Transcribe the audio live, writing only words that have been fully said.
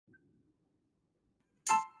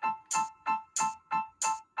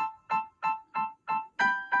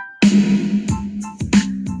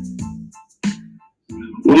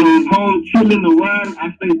chilling around, I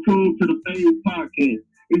stay tuned to the Phaze podcast.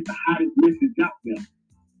 It's the hottest message out there.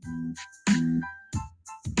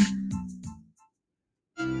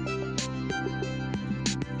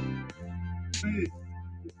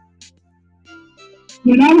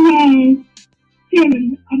 When I'm home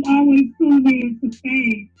chilling, I'm always tuned in to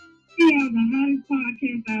Phaze. He has the hottest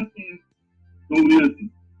podcast out there. Don't listen.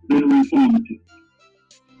 Very informative.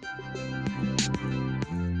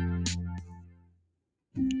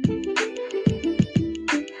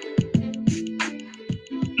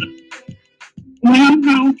 When I'm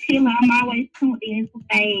home chilling, I'm always tuned in to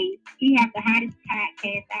Phaze. He has the hottest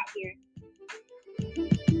podcast out here.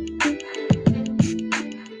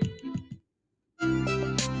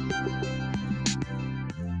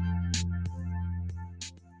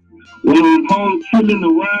 When I'm home chilling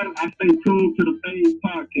around, I stay tuned to the Phaze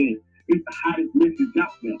podcast. It's the hottest message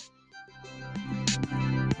out there.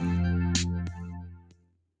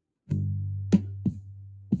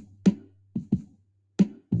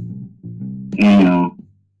 And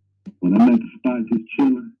when I'm at the spot just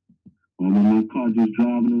chilling, or I'm in my car just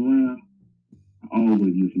driving around, I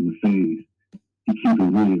always listen to Phaze. He keep it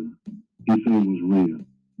real. He say it was real.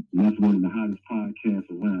 And that's one of the hottest podcasts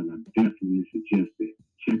around. I definitely suggest it.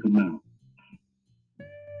 Check him out.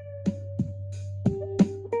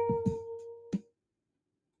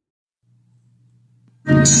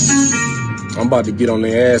 I'm about to get on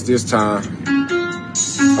their ass this time.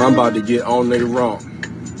 I'm about to get on their rump.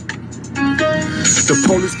 The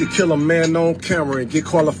police could kill a man on camera and get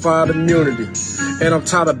qualified immunity. And I'm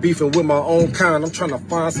tired of beefing with my own kind. I'm trying to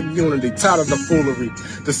find some unity. Tired of the foolery.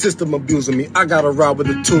 The system abusing me. I gotta ride with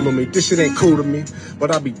the tool of me. This shit ain't cool to me.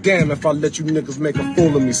 But I'll be damned if I let you niggas make a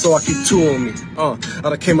fool of me. So I keep tooling me. I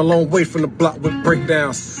done came a long way from the block with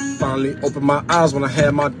breakdowns. Finally opened my eyes when I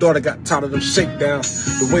had my daughter. Got tired of them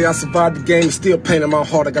shakedowns. The way I survived the game is still pain in my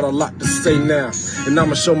heart. I got a lot to say now. And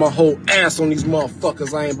I'ma show my whole ass on these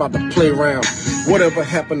motherfuckers. I ain't about to play around. Whatever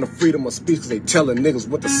happened to freedom of speech? Cause they telling niggas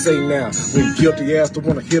what to say now. When guilty ass don't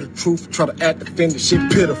wanna hear the truth, try to act offended, shit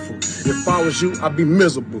pitiful. If I was you, I'd be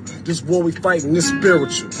miserable. This war we fighting is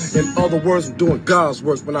spiritual. In other words, I'm doing God's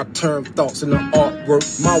work when I turn thoughts into artwork.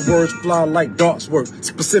 My words fly like darts work,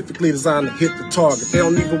 specifically designed to hit the target. They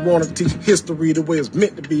don't even want to teach history the way it's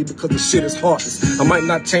meant to be because the shit is heartless. I might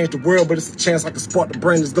not change the world, but it's a chance I can spark the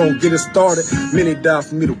brain that's gonna get it started. Many die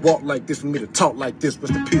for me to walk like this, for me to talk like this.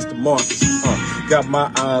 Rest in peace to Marcus. Got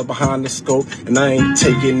my eyes behind the scope, and I ain't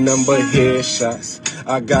taking none but headshots.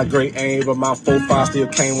 I got great aim, but my 4.5 still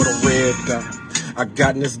came with a red dot. I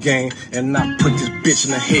got in this game, and I put this bitch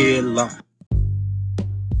in a headlock.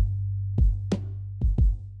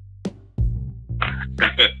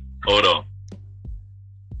 Hold on.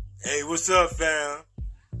 Hey, what's up, fam?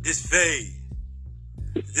 This Phaze.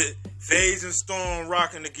 Phaze and Storm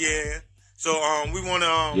rocking again. So we want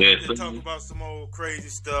to talk about some old crazy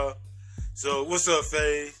stuff. So what's up,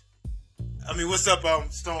 Phaze? I mean, what's up,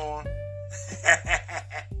 Storm?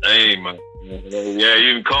 Hey, man. Yeah,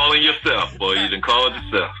 you done calling yourself, boy. You done called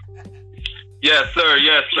yourself. Yes, sir.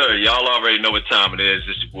 Yes, sir. Y'all already know what time it is.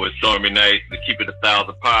 It's your boy Stormy Night, the Keep It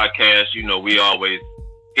 1,000 podcast. You know, we always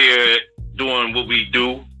here doing what we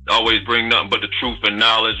do. Always bring nothing but the truth and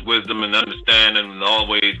knowledge, wisdom and understanding, and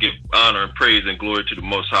always give honor and praise and glory to the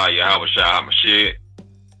Most High, Yahweh Shai HaMashiach.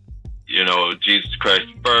 You know, Jesus Christ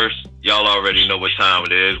first. Y'all already know what time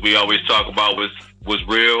it is. We always talk about what's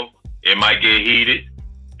real. It might get heated,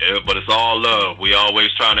 but it's all love. We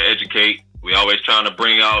always trying to educate. We always trying to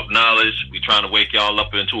bring out knowledge. We trying to wake y'all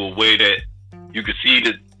up into a way that you can see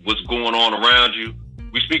that what's going on around you.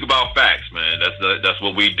 We speak about facts, man. That's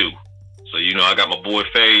what we do. So, you know, I got my boy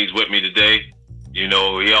Phaze with me today. You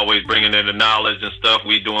know, he always bringing in the knowledge and stuff.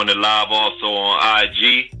 We doing it live also on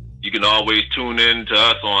IG. You can always tune in to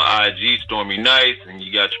us on IG, Stormy Nights, and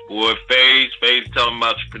you got your boy Phaze. Phaze, tell him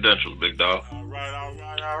about your credentials, big dog. All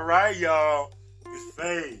right, y'all. It's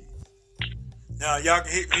Phaze. Now, y'all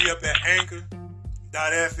can hit me up at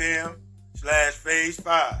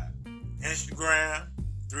anchor.fm/Phaze5. Instagram,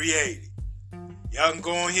 380. Y'all can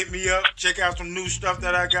go and hit me up. Check out some new stuff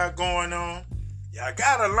that I got going on. Y'all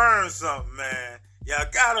gotta learn something, man. Y'all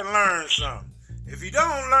gotta learn something. If you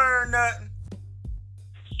don't learn nothing,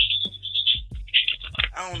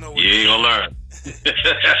 I don't know what you ain't gonna learn. You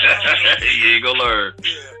ain't gonna learn.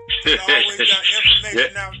 Yeah. I always got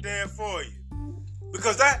information out there for you.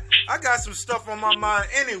 Because I got some stuff on my mind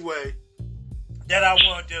anyway that I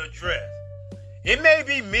want to address. It may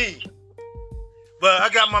be me, but I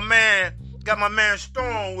got my man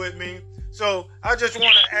Storm with me. So I just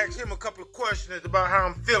want to ask him a couple of questions about how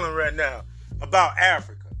I'm feeling right now about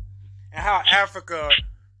Africa and how Africa,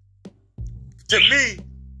 to me,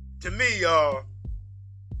 to me,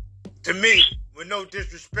 with no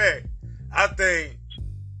disrespect, I think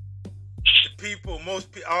the people,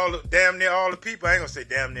 damn near all the people, I ain't gonna say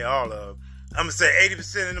damn near all of them, I'm gonna say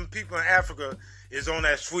 80% of them people in Africa is on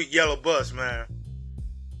that sweet yellow bus, man.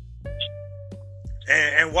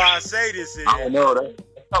 And why I say this is, I don't know, that's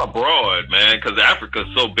kind of broad, man, because Africa's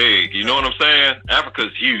so big. You know what I'm saying?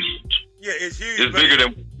 Africa's huge. Yeah, it's huge. It's bigger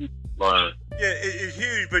than. Yeah, it's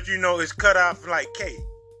huge, but you know, it's cut out like cake.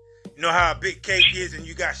 You know how a big cake is, and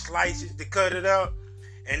you got slices to cut it up,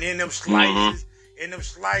 and in them slices,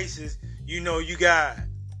 you know, you got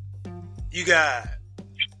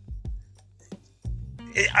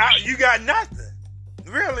nothing,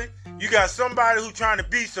 really. You got somebody who trying to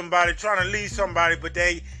be somebody, trying to lead somebody, but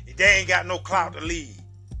they ain't got no clout to lead.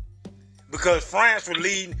 Because France was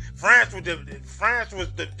leading. France was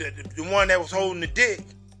the one that was holding the dick.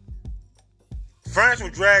 France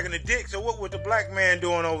was dragging the dick. So what was the black man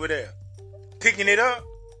doing over there? Picking it up?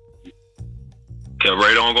 Kept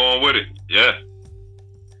right on going with it. Yeah.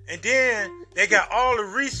 And then they got all the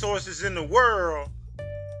resources in the world,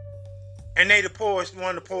 and they one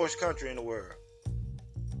of the poorest country in the world.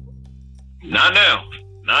 Not now.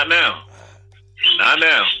 Not now. Not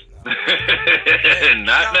now.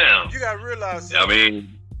 Not now. You gotta realize something. I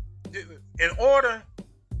mean, in order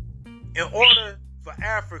for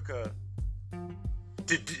Africa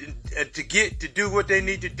to do what they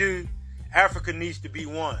need to do, Africa needs to be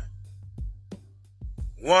one.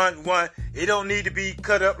 One. It don't need to be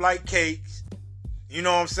cut up like cakes. You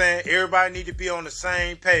know what I'm saying? Everybody need to be on the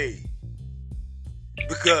same page.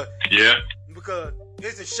 Because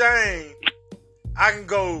it's a shame I can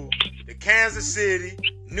go to Kansas City,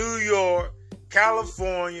 New York,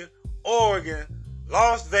 California, Oregon,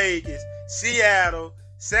 Las Vegas, Seattle,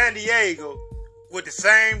 San Diego with the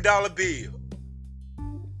same dollar bill.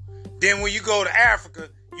 Then when you go to Africa,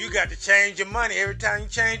 you got to change your money every time you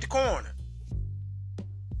change the corner.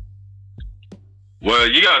 Well,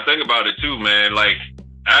 you got to think about it too, man. Like,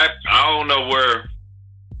 I don't know where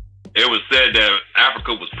it was said that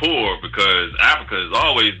Africa was poor, because Africa has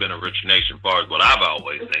always been a rich nation, as far as what I've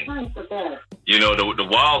always seen. You know, the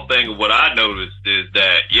wild thing of what I noticed is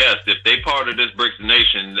that, yes, if they part of this BRICS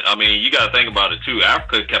nation, I mean, you got to think about it too.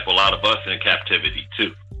 Africa kept a lot of us in captivity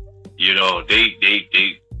too. You know, they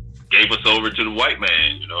gave us over to the white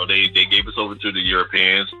man. You know, they gave us over to the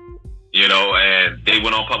Europeans. You know, and they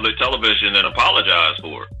went on public television and apologized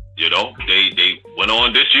for it. You know, they went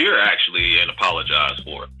on this year actually and apologized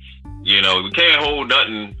for it. You know, we can't hold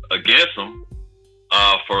nothing against them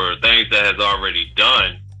for things that has already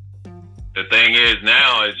done. The thing is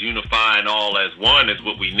now is unifying all as one is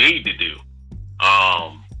what we need to do.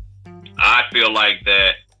 I feel like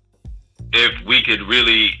that if we could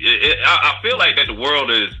really, I feel like that the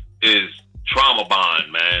world is trauma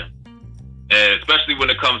bond, man. And especially when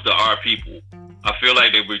it comes to our people. I feel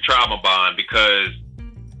like that we're trauma bond because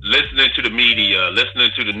listening to the media,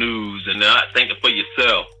 listening to the news, and not thinking for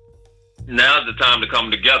yourself, now's the time to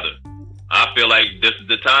come together. I feel like this is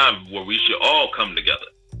the time where we should all come together.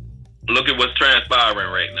 Look at what's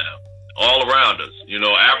transpiring right now, all around us. You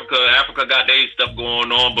know, Africa got their stuff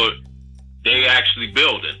going on, but they actually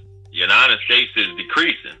building. The United States is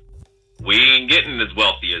decreasing. We ain't getting as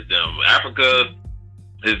wealthy as them. Africa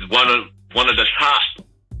is one of the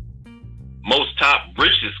most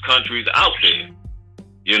richest countries out there.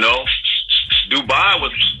 You know, Dubai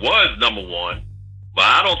was number one, but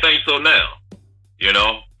I don't think so now. You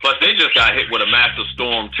know, plus they just got hit with a massive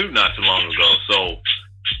storm too not too long ago. So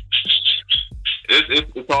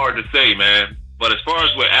it's hard to say, man. But as far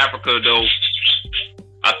as with Africa though,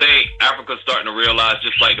 I think Africa's starting to realize,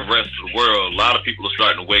 just like the rest of the world, a lot of people are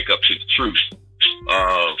starting to wake up to the truth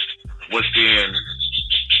of what's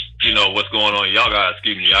going on. Y'all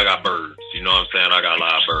got birds. You know what I'm saying? I got a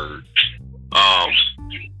lot of birds.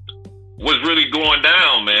 What's really going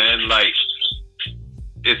down, man, like,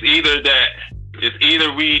 it's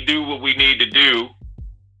either we do what we need to do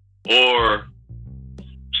or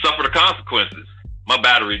suffer the consequences. My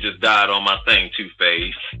battery just died on my thing too,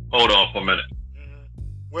 Phaze. Hold on for a minute.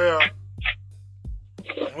 Well,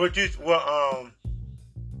 what you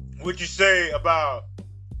say about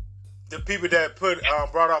the people that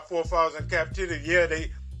brought our forefathers in captivity? Yeah,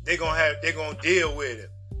 they gonna deal with it.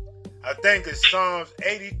 I think it's Psalms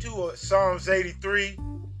 82 or Psalms 83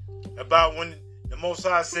 about when the Most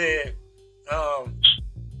High said how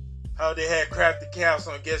they had crafted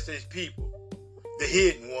counsel against these people, the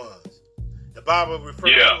hidden ones. The Bible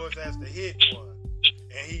refers to us as the hidden ones.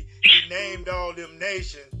 And he named all them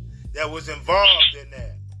nations that was involved in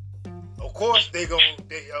that. Of course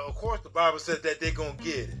the Bible says that they're gonna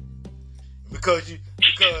get it. Because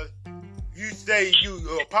because you say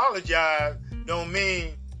you apologize don't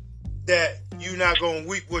mean that you're not going to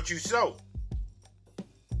reap what you sow.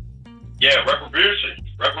 Yeah, reparation.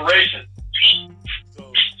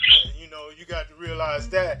 So, you got to realize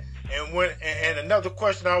that. And another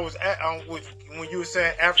question I was at when you were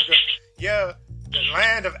saying Africa, yeah, the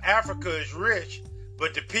land of Africa is rich,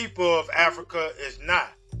 but the people of Africa is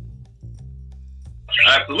not.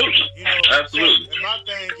 Absolutely. Absolutely. So, and my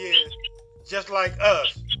thing is, just like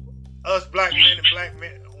us black men and black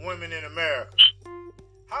women in America,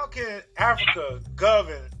 how can Africa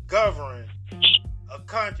govern a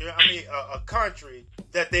country? A country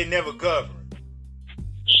that they never govern.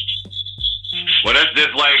 Well, that's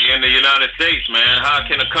just like in the United States, man. How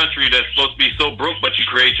can a country that's supposed to be so broke, but you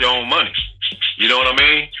create your own money? You know what I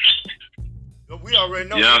mean? We already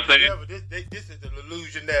know. You know what I'm saying? This is the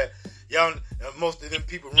illusion that y'all, most of them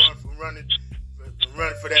people running for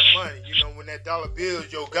that money. When that dollar bill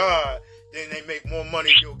is your God, then they make more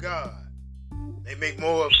money than your God. They make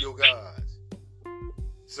more of your gods.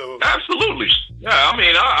 So absolutely, yeah.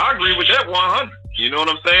 I agree with that 100. You know what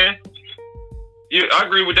I'm saying? Yeah, I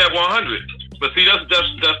agree with that 100. But see, that's the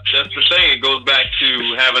thing. It goes back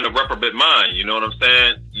to having a reprobate mind. You know what I'm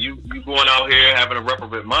saying? You going out here having a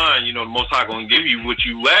reprobate mind. The Most High gonna give you what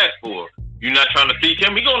you ask for. You're not trying to seek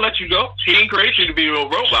Him. He gonna let you go. He ain't create you to be no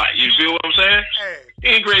robot. You feel what I'm saying? Hey. He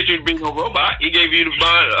ain't create you to be no robot. He gave you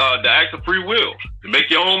the act of free will to make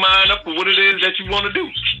your own mind up for what it is that you want to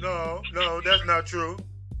do. No, that's not true.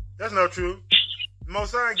 That's not true.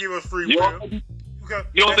 Most High give us free will.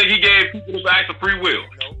 You don't think He gave people the act of free will?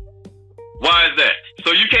 No. Why is that?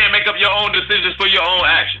 So you can't make up your own decisions for your own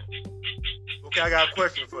actions. Okay, I got a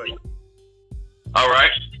question for you. All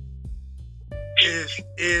right. Is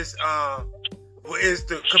the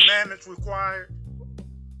commandments required?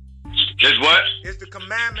 Is what? Is the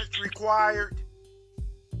commandments required?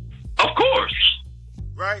 Of course.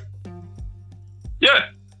 Right? Yeah.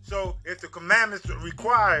 So if the commandments are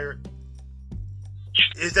required,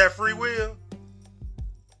 is that free will?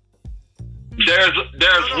 There's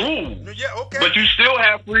rules. Yeah, okay. But you still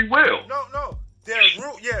have free will. No. There's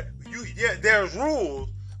rules. Yeah, there's rules.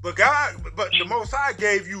 But the Most High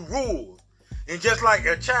gave you rules. And just like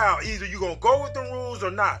a child, either you're going to go with the rules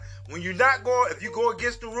or not. When you're not going, if you go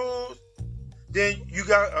against the rules, then you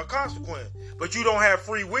got a consequence. But you don't have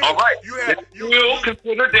free will. All right. You will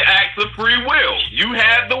consider the acts of free will. You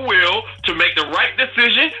had the will to make the right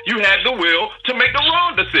decision. You had the will to make the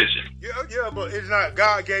wrong decision. Yeah, but it's not.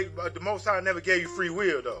 God gave, the Most High never gave you free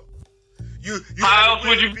will, though. How else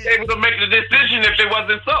would you be able to make the decision if it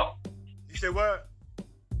wasn't so? You say what?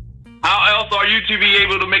 How else are you to be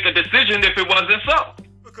able to make a decision if it wasn't so?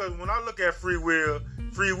 Because when I look at free will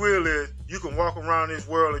is you can walk around this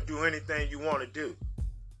world and do anything you want to do.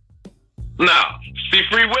 Now, see,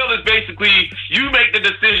 free will is basically you make the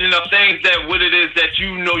decision of things that what it is that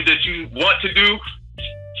you know that you want to do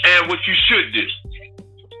and what you should do.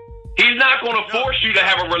 He's not going to force you to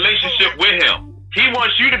have a relationship with Him. He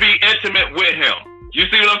wants you to be intimate with Him. You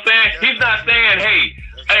see what I'm saying? He's not saying, hey,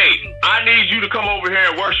 I need you to come over here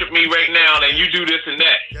and worship me right now, and you do this and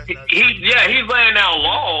that. He's laying down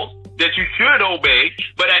laws that you should obey,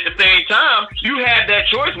 but at the same time, you have that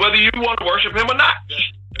choice whether you want to worship Him or not.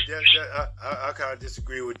 I kind of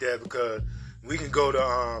disagree with that because we can go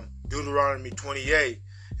to Deuteronomy 28,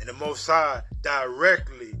 and the Most High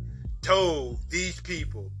directly told these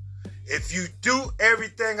people, if you do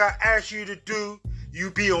everything I ask you to do, you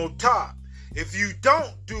be on top. If you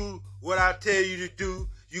don't do what I tell you to do,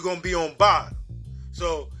 you're going to be on bottom.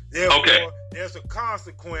 So, therefore, there's a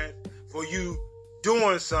consequence for you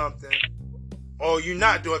doing something or you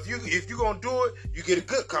not doing it. If you're going to do it, you get a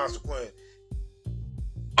good consequence.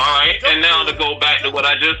 All right, and now to go back to what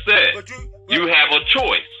I just said. You have a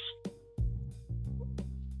choice.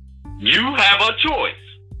 You have a choice.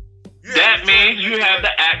 That means you have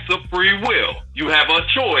the acts of free will. You have a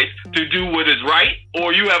choice to do what is right,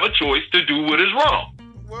 or you have a choice to do what is wrong.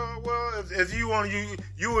 Well, if you want you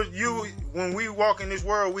when we walk in this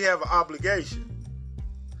world, we have an obligation.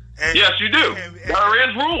 And, yes, you do. There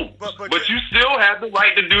is rules, but you still have the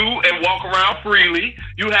right to do and walk around freely.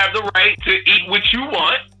 You have the right to eat what you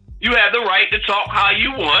want. You have the right to talk how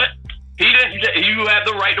you want. You have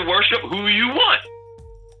the right to worship who you want.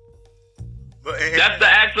 That's the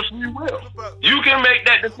acts of free will. You can make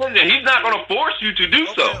that decision. He's not going to force you to do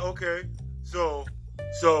so. Okay. So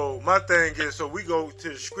my thing is, so we go to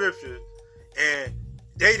the scriptures, and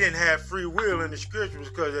they didn't have free will in the scriptures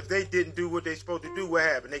because if they didn't do what they're supposed to do, what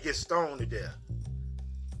happened? They get stoned to death.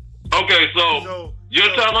 Okay, so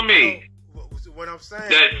you're telling me what I'm saying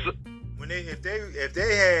that is, if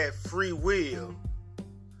they had free will,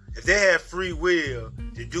 if they have free will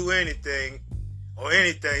to do anything or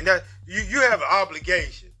anything, that you have an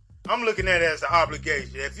obligation. I'm looking at it as an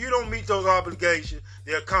obligation. If you don't meet those obligations,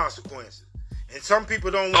 there are consequences. And some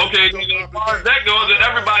people don't want okay, to meet those as far as that goes, then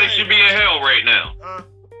everybody should be in hell right now.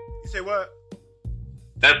 You say what?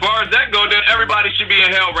 As far as that goes, then everybody should be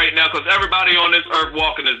in hell right now because everybody on this earth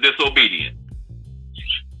walking is disobedient.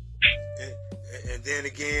 And then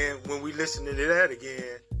again, when we listen to that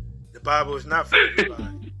again, the Bible is not for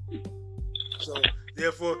everybody. So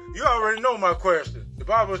therefore, you already know my question. The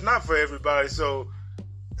Bible is not for everybody. So,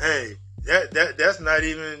 hey, that's not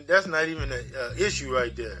even an issue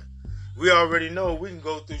right there. We already know we can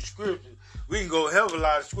go through scripture. We can go hell of a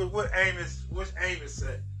lot of scripture. What's Amos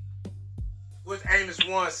say? What's Amos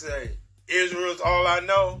 1 say? Israel's all I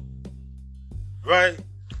know, right?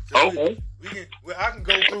 So okay. I can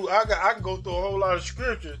go through a whole lot of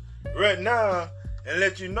scriptures right now and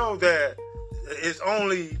let you know that it's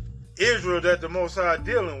only Israel that the Most High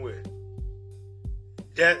dealing with.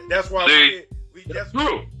 That's why that's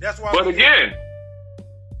true. That's why. But again,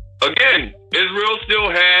 Israel still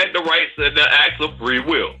had the rights and the acts of free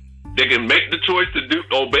will. They can make the choice to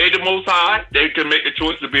obey the Most High. They can make the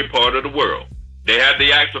choice to be a part of the world. They have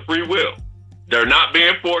the acts of free will. They're not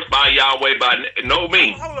being forced by Yahweh by no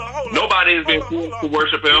means. Nobody is being forced to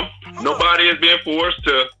worship Him. Nobody is being forced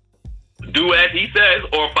to do as He says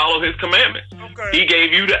or follow His commandments. Okay. He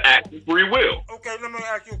gave you the act of free will. Okay, let me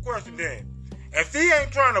ask you a question then. If He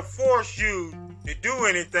ain't trying to force you to do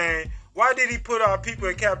anything, why did He put our people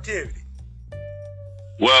in captivity?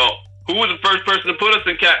 Well, who was the first person to put us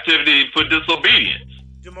in captivity for disobedience?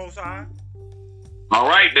 The Most High. All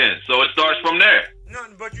right then. So it starts from there.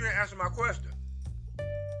 Nothing, but you didn't answer my question.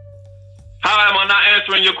 How am I not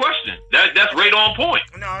answering your question? That's right on point.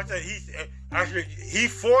 No, I said he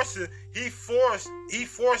forcing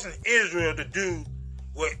Israel to do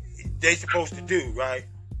what they supposed to do, right?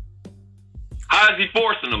 How is He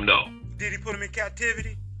forcing them though? Did He put them in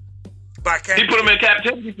captivity? He put them in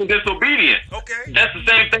captivity for disobedience. Okay. That's the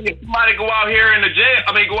same thing. If somebody go out here in the jail,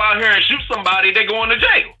 go out here and shoot somebody, they go into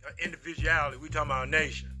jail. Individuality. We talking about a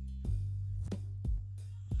nation.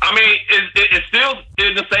 It's still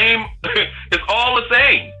in the same. It's all the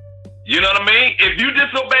same. You know what I mean? If you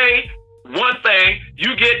disobey one thing,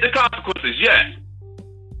 you get the consequences. Yes.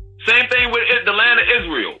 Same thing with the land of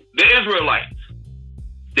Israel, the Israelites.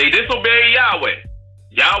 They disobeyed Yahweh.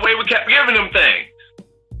 Yahweh kept giving them things,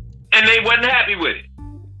 and they wasn't happy with it,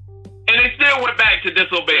 and they still went back to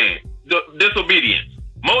disobedience.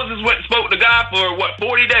 Moses went and spoke to God for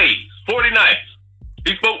 40 days, 40 nights.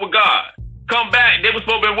 He spoke with God. Come back, they were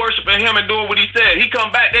supposed to be worshiping Him and doing what He said. He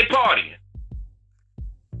come back, they partying.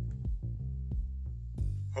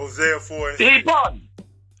 Hosea 4. He partying.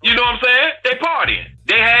 You know what I'm saying? They partying.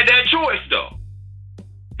 They had that choice though.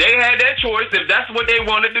 They had that choice if that's what they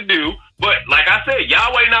wanted to do. But like I said,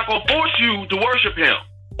 Yahweh not gonna force you to worship Him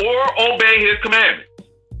or obey His commandments.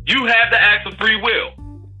 You have the acts of free will.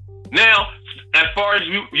 Now, as far as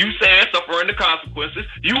you saying suffering the consequences,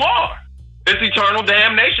 you are. It's eternal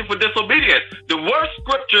damnation for disobedience. The worst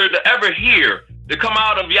scripture to ever hear to come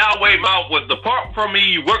out of Yahweh's mouth was, "Depart from me,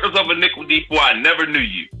 you workers of iniquity, for I never knew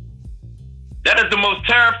you." That is the most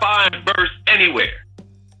terrifying verse anywhere.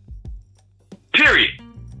 Period.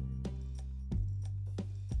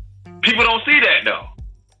 People don't see that though.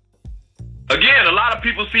 Again, a lot of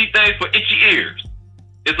people see things for itchy ears.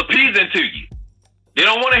 It's appeasing to you. They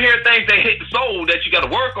don't want to hear things that hit the soul that you got to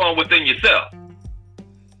work on within yourself.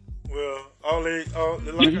 Well, like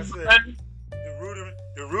I said,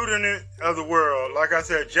 the rudiment of the world. Like I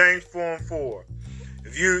said, James 4:4.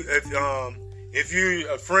 If you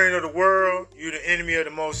a friend of the world, you're the enemy of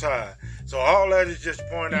the Most High. So all that is just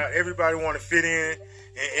pointing out everybody want to fit in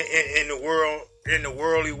the world, in the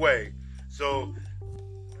worldly way. So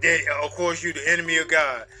of course you're the enemy of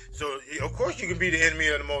God. So of course you can be the enemy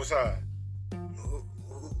of the Most High.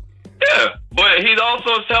 Yeah, but He's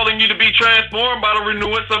also telling you to be transformed by the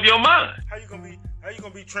renewance of your mind. How you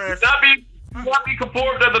gonna be transformed? Not be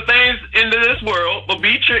conformed to the things into this world, but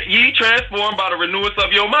be ye transformed by the renewance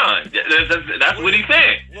of your mind. That's what He's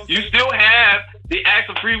saying. You still have the acts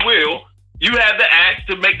of free will. You have the acts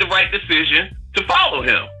to make the right decision to follow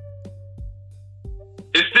Him.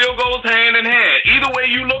 It still goes hand in hand. Either way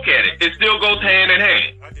you look at it, it still goes hand in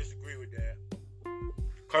hand. I disagree with that.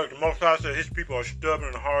 Because the Most High said His people are stubborn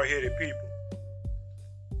and hard-headed people.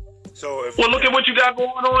 So look at what you got going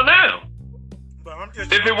on now.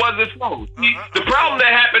 If it wasn't so. The problem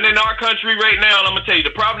that happened in our country right now, I'm going to tell you, the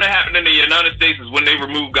problem that happened in the United States is when they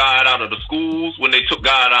removed God out of the schools, when they took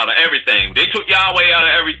God out of everything. They took Yahweh out of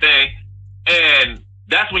everything, and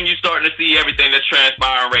that's when you're starting to see everything that's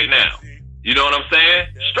transpiring right now. You know what I'm saying?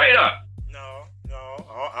 Straight up. No,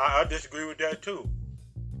 I disagree with that too.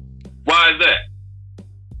 Why is that?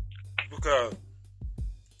 Because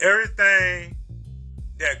everything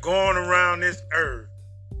that going around this earth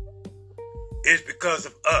is because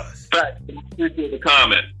of us. Fact. Appreciate the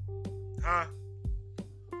comment. Huh?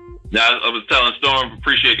 Now, I was telling Storm,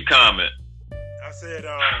 appreciate the comment. I said,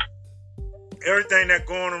 everything that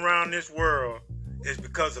going around this world is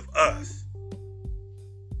because of us.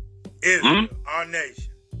 Israel, our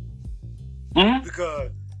nation.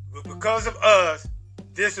 Because of us,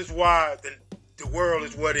 this is why the world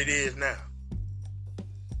is what it is now.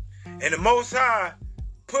 And the Most High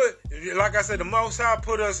like I said, the Most High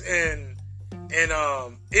put us in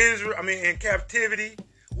Israel, in captivity.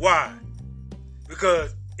 Why?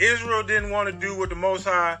 Because Israel didn't want to do what the Most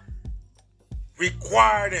High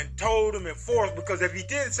required and told them and forced, because if he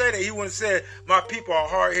didn't say that, he wouldn't have said, my people are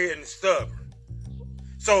hard-headed and stubborn.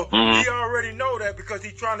 So we already know that, because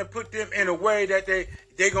he's trying to put them in a way that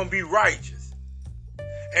they're going to be righteous.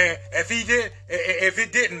 And if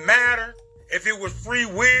it didn't matter, if it was free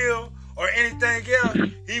will or anything else,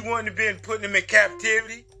 he wouldn't have been putting them in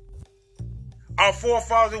captivity. Our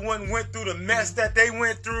forefathers wouldn't went through the mess that they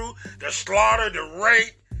went through, the slaughter, the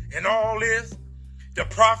rape, and all this. The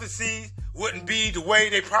prophecies wouldn't be the way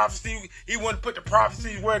they prophesy. He wouldn't put the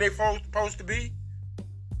prophecies where they're supposed to be.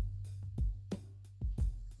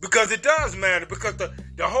 Because it does matter, because the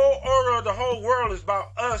whole order of the whole world is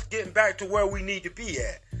about us getting back to where we need to be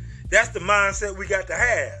at. That's the mindset we got to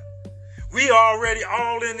have. We already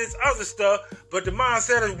all in this other stuff, but the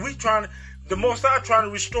mindset is the Most High trying to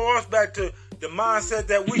restore us back to the mindset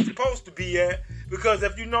that we supposed to be at. Because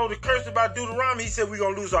if you know the curse about Deuteronomy, he said we're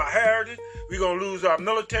going to lose our heritage, we're going to lose our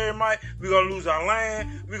military might, we're going to lose our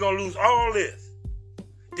land, we're going to lose all this.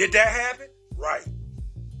 Did that happen? Right.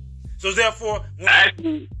 So therefore,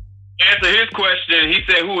 actually, answer his question. He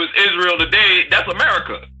said, "Who is Israel today?" That's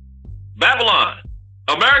America, Babylon.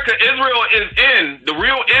 America, the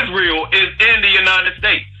real Israel is in the United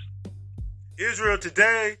States. Israel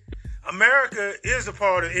today, America is a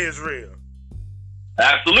part of Israel.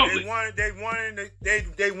 Absolutely. They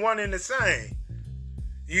one in the same.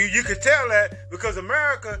 You could tell that because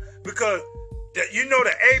America, the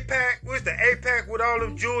AIPAC, what's the AIPAC with all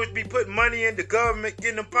them Jews be putting money in the government,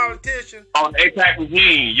 getting them politicians? On the AIPAC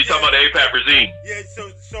regime. You're talking about the AIPAC regime. Yeah,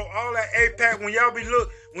 so all that AIPAC,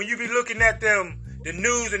 when you be looking at them, the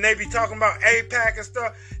news, and they be talking about AIPAC and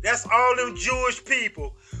stuff, that's all them Jewish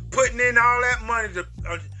people putting in all that money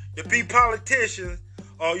to be politicians,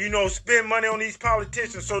 or spend money on these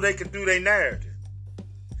politicians so they can do their narrative.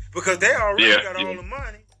 Because they already got all the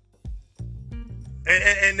money.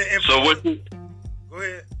 And so what? Go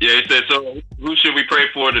ahead. Yeah, he said. So who should we pray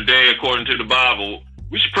for today, according to the Bible?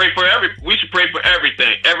 We should pray for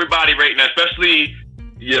everything, everybody right now, especially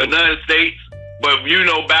the United States. But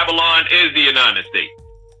Babylon is the United States.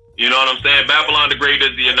 You know what I'm saying? Babylon the Great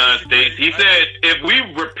is the United States. He said, if we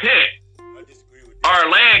repent, our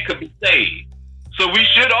land could be saved. So we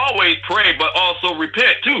should always pray, but also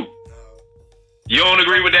repent too. You don't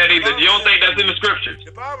agree with that either? You don't think that's in the scriptures?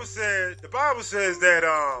 The Bible says that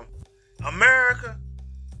America,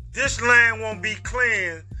 this land won't be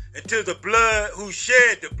cleansed until the blood who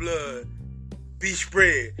shed the blood be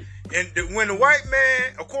spread. And when the white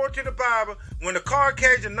man, according to the Bible, when the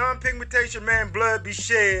Caucasian non-pigmentation man blood be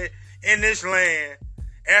shed in this land,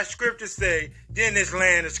 as scriptures say, then this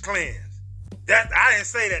land is cleansed. I didn't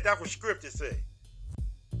say that. That's what scriptures say.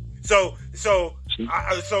 So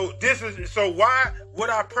why would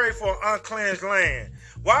I pray for an uncleansed land?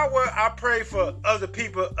 Why would I pray for other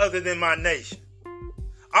people other than my nation?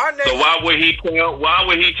 Our nation. So why would he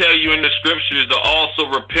tell you in the scriptures to also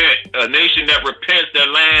repent? A nation that repents their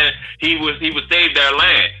land, he would save their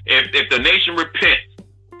land. If the nation repents,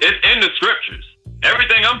 it's in the scriptures.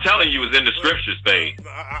 Everything I'm telling you is in the scriptures, Phaze.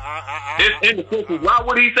 It's in the scriptures. Why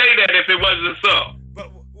would he say that if it wasn't so?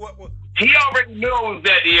 What? He already knows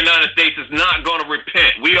that the United States is not going to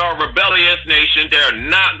repent. We are a rebellious nation. They're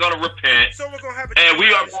not going to repent. So we're going to have and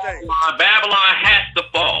we are Babylon. Babylon has to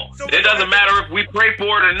fall. So it doesn't matter if we pray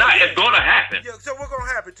for it or not. It's going to happen. Yeah, so what's going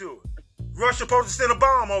to happen to it? Russia's supposed to send a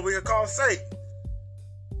bomb over here called Satan.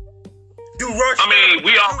 We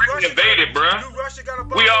already invaded, bro. Russia got a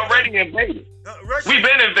bomb? We already invaded. We've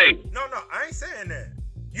been invaded. No, I ain't saying that.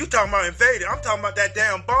 You talking about invaded. I'm talking about that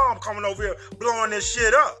damn bomb coming over here blowing this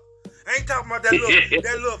shit up. I ain't talking about that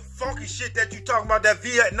little funky shit that you talking about, that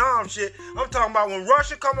Vietnam shit. I'm talking about when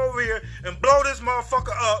Russia come over here and blow this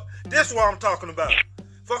motherfucker up. This is what I'm talking about.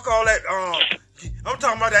 Fuck all that. I'm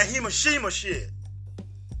talking about that Hiroshima shit.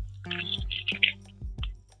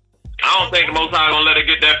 I don't think the Most High gonna let it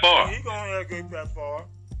get that far. He gonna let it get that far.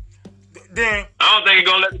 Then I don't think he's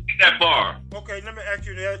gonna let it get that far. Okay, let me ask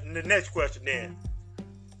you the next question then.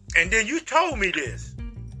 And then you told me this.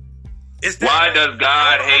 Why does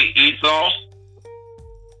God hate Esau?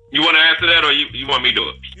 You want to answer that, or you want me to do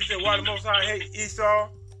it? You said why the Most High hate Esau?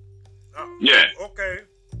 Yeah. Okay.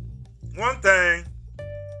 One thing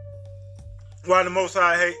why the Most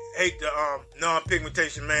High hate the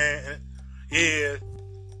non-pigmentation man is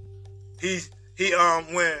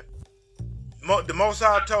when the Most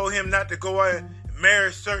High told him not to go out and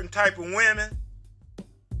marry certain type of women.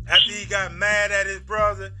 After he got mad at his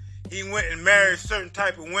brother, he went and married certain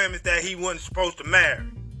type of women that he wasn't supposed to marry.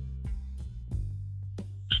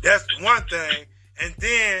 That's one thing. And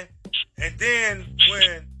then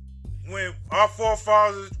when our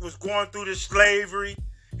forefathers was going through the slavery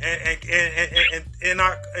and in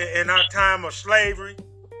our time of slavery,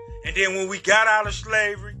 and then when we got out of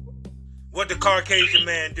slavery, what the Caucasian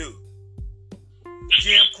man do?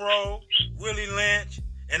 Jim Crow, Willie Lynch,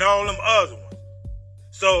 and all them other ones.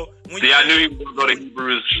 So when I knew he was going to go to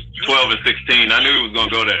Hebrews 12 and 16. I knew he was going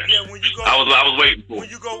to go there. Yeah, when you go, I was waiting for it. When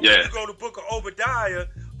you go to the book of Obadiah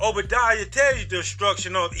tells you the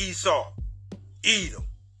destruction of Esau, Edom,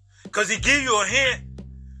 because he give you a hint.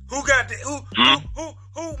 Who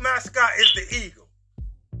mascot is the eagle?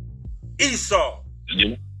 Esau.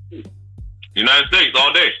 United States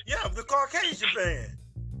all day. Yeah, the Caucasian man.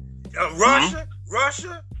 Russia,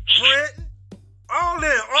 Britain, all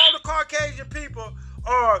the Caucasian people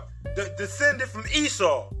are descended from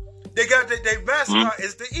Esau. They got their mascot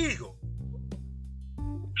is the eagle.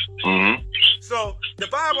 Mm-hmm. So the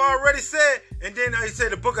Bible already said, and then they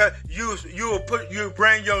said the book of you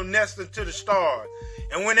bring your nest into the stars.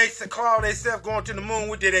 And when they call themselves going to the moon,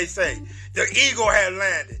 what did they say? The eagle had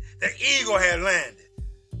landed. The eagle had landed.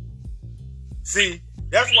 See,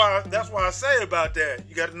 that's why I say about that.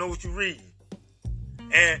 You got to know what you read.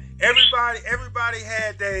 And everybody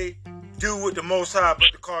had they do with the Most High,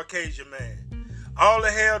 but the Caucasian man. All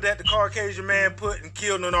the hell that the Caucasian man put and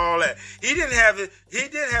killed and all that. He didn't have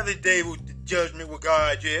his day with judgment with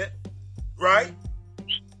God yet, right?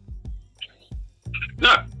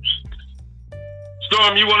 No.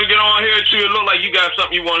 Storm, you want to get on here too? It look like you got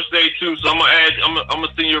something you want to say too. So I'm gonna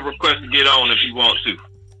send you a request to get on if you want to.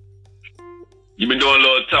 You've been doing a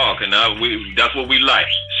little talking. That's what we like.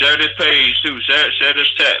 Share this page too. Share this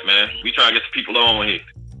chat, man. We trying to get some people on here.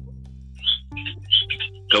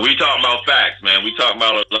 So we talking about facts, man. We talking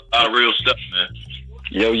about a lot of real stuff, man.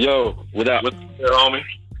 Yo, what up? What's up, homie?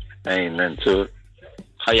 Ain't nothing to it.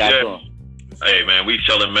 How y'all doing? Hey, man, we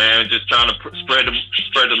chilling, man. Just trying to spread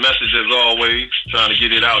the message as always. Trying to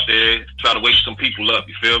get it out there. Try to wake some people up.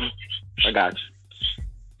 You feel me? I got you.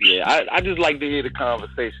 Yeah, I just like to hear the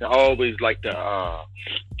conversation. I always like to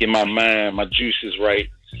get my mind, my juices right.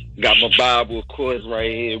 Got my Bible, of course, right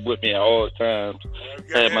here with me at all times.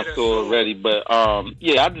 Had my sword ready, but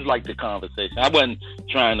yeah, I just like the conversation. I wasn't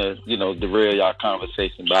trying to, derail y'all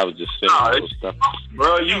conversation, but I was just saying stuff.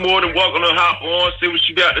 Bro, you more than welcome to hop on, see what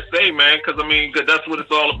you got to say, man. Cause that's what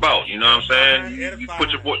it's all about. You know what I'm saying? You put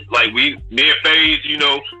your voice, like me and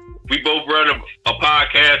Phaze, we both run a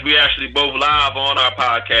podcast. We actually both live on our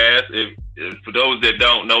podcast. If for those that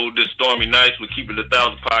don't know, this Stormy Nights with Keep It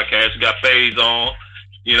 1,000 podcast. We got Phaze on.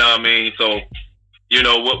 You know what I mean? So,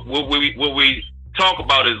 what we talk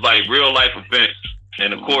about is like real life events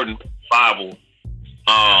and according to the Bible,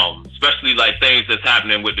 especially like things that's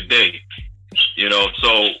happening with the day.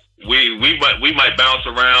 So we might bounce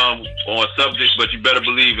around on subjects, but you better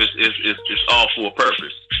believe it's all for a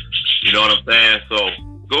purpose. You know what I'm saying? So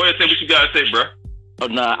go ahead and say what you gotta say, bro. Oh,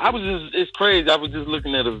 nah, it's crazy. I was just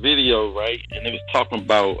looking at a video, right? And it was talking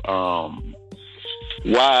about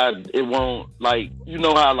why it won't, like,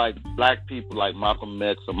 how like black people like Malcolm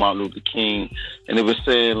X or Martin Luther King, and it was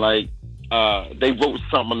saying like they wrote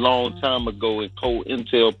something a long time ago in Code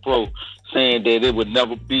Intel Pro saying that it would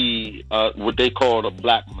never be what they called a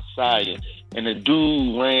black messiah. And the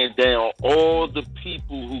dude ran down all the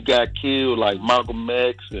people who got killed, like Malcolm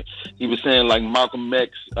X. And he was saying like Malcolm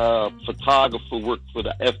X, photographer, worked for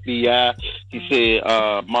the FBI. He said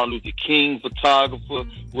Martin Luther King, photographer,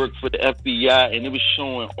 worked for the FBI. And it was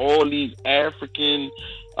showing all these African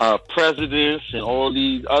presidents and all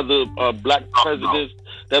these other black presidents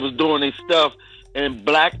that was doing their stuff. And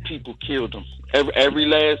black people killed them. Every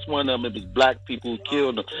last one of them, it was black people who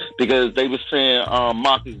killed them, because they were saying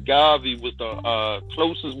Marcus Garvey was the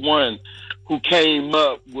closest one who came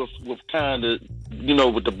up with kind of,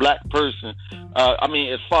 with the black person.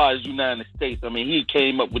 As far as United States, he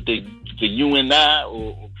came up with the UNI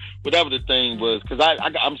or whatever the thing was, because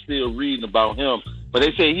I'm still reading about him. But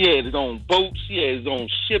they say he had his own boats, he had his own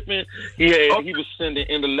shipping, he was sending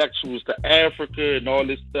intellectuals to Africa and all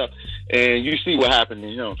this stuff. And you see what happened to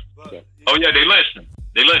him. But, oh yeah, they lynched him.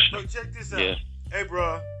 Look, check this out. Yeah. Hey,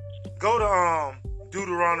 bro, go to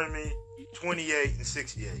Deuteronomy 28 and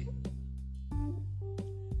 68.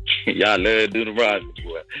 Y'all love Deuteronomy,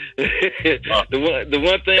 boy. the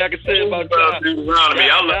one thing I can say about y'all, Deuteronomy,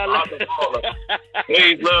 I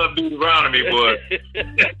love Deuteronomy, boy.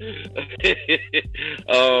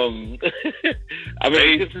 I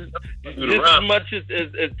mean, just as much as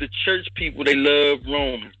the church people, they love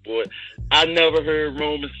Romans, boy. I never heard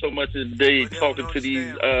Romans so much as they talking to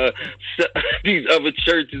these other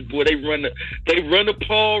churches, boy. They run the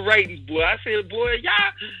Paul writings, boy. I said, boy,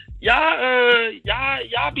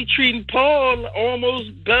 y'all be treating Paul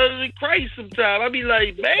almost better than Christ sometimes. I be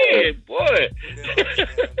like, man, boy.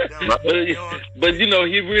 but you know,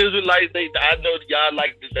 Hebrew Israelites, I know y'all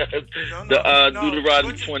like the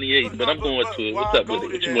Deuteronomy 28, but I'm going to it. What's up with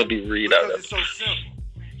it? What you want me to read out of? It's so simple.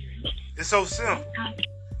 It's so simple.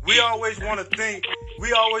 We always want to think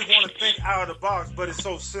out of the box, but it's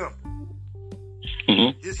so simple.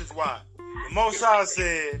 Mm-hmm. This is why. The Most High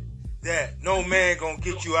said that no man gonna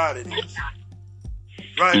get you out of this.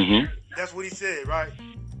 Right? Mm-hmm. That's what he said, right?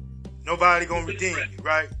 Nobody gonna redeem you,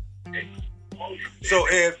 right? So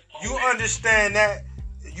if you understand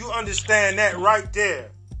that right there,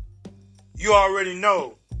 you already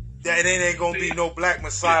know that it ain't gonna be no black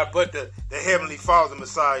Messiah but the Heavenly Father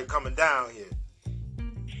Messiah coming down here.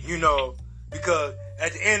 You know, because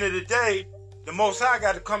at the end of the day, the Most High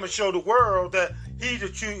got to come and show the world that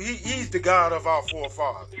he's the God of our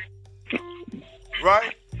forefathers.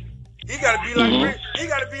 Right? He gotta be like Rick. He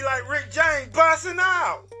gotta be like Rick James, busting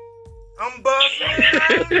out. I'm busting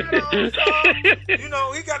out. You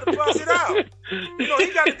know, he got to bust it out. You know,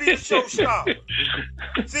 he got to be the showstopper.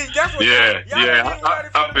 See, that's what I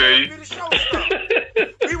feel you. Be the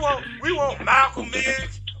showstopper. We want Malcolm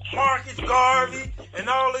X, Marcus Garvey, and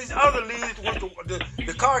all these other leaders.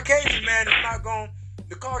 The Caucasian man is not going.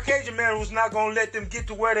 The Caucasian man was not going to let them get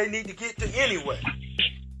to where they need to get to anyway.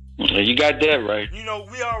 You got that right. You know,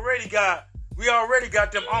 we already got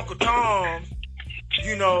them Uncle Toms.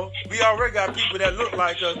 You know, we already got people that look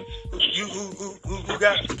like us, who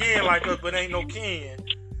got skin like us, but ain't no kin.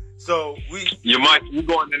 So you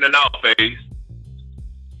going in and out, Phaze.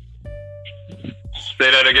 Say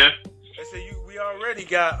that again. I say we already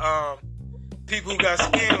got people who got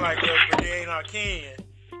skin like us, but they ain't our kin.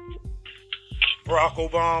 Barack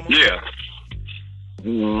Obama. Yeah.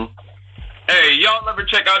 Mm-hmm. Hey, y'all ever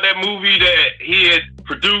check out that movie that he had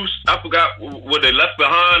produced? I forgot what they left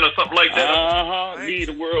behind or something like that. Leave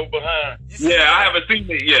the world behind. Yeah, I haven't seen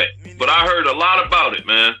it yet, but I heard a lot about it,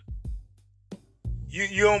 man.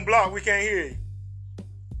 You on block? We can't hear you.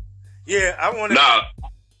 Yeah, I want to. Nah.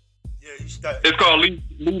 Yeah, you start. It's called Leave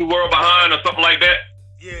the World Behind or something like that.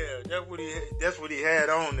 Yeah, that's what he had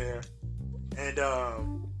on there, and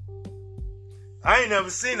I ain't never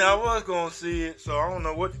seen it. I was gonna see it, so I don't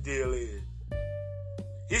know what the deal is.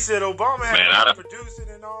 He said Obama had to produce it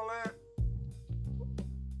and all that.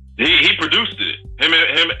 He produced it. Him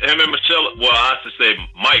and Michelle. Well, I should say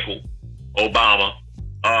Michael Obama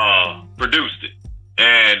produced it,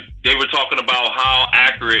 and they were talking about how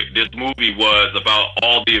accurate this movie was about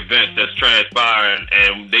all the events that's transpiring.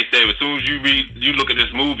 And they said as soon as you look at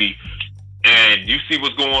this movie and you see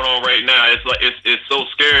what's going on right now, it's like it's so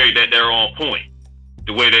scary that they're on point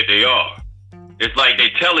the way that they are. It's like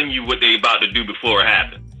they're telling you what they about to do before it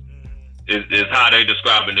happens. Is how they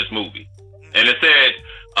describing this movie. And it said,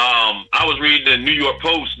 I was reading the New York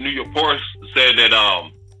Post said that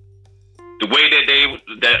the way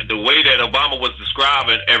that Obama was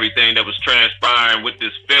describing everything that was transpiring with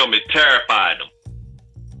this film, it terrified them.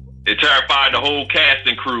 It terrified the whole cast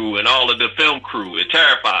and crew and all of the film crew. It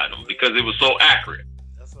terrified them because it was so accurate.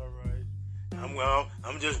 That's all right.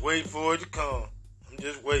 I'm just waiting for it to come. I'm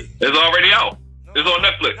just waiting. It's already out. It's on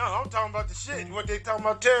Netflix. No, I'm talking about the shit. What they talking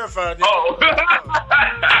about terrified. Nigga. Oh.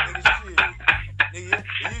 Nigga,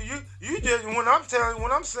 you just when I'm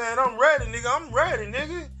saying I'm ready, nigga, I'm ready,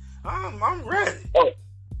 nigga. I'm ready. Oh.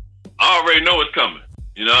 I already know it's coming.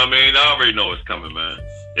 You know what I mean? I already know it's coming, man.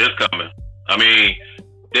 It's coming. I mean,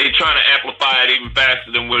 they trying to amplify it even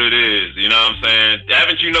faster than what it is. You know what I'm saying?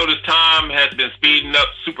 Haven't you noticed time has been speeding up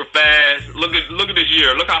super fast? Look at this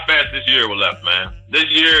year. Look how fast this year was left, man. This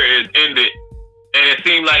year is ended. And it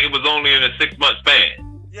seemed like it was only in a 6-month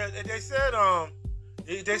span. Yeah,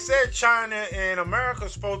 they said China and America are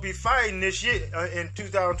supposed to be fighting this year in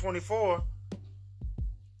 2024.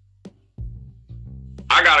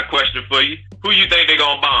 I got a question for you. Who you think they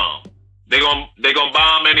gonna bomb? They gonna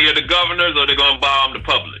bomb any of the governors, or they gonna bomb the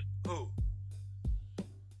public? Who?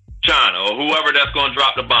 China or whoever that's gonna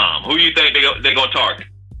drop the bomb. Who you think they gonna target?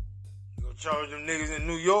 You gonna charge them niggas in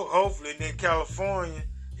New York, hopefully, and then California,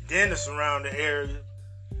 and then the surrounding area.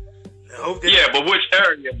 Yeah, but which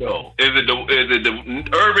area though? Is it the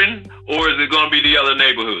urban, or is it gonna be the other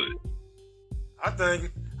neighborhood? I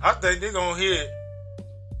think they're gonna hit.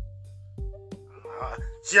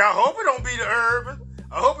 See, I hope it don't be the urban.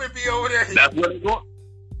 I hope it be over there. That's what they're going.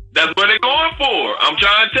 That's what they're going for. I'm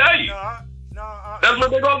trying to tell you. That's where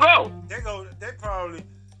they're gonna go. They probably,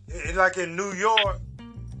 like in New York,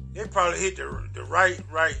 they probably hit the right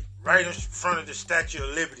in front of the Statue of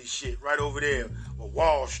Liberty shit, right over there, or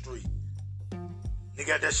Wall Street. They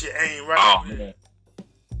got that shit aimed right over there.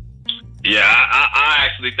 Yeah, I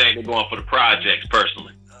actually think they're going for the projects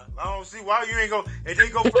personally. I don't see why you ain't go. If they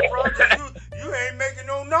go for the projects, you ain't making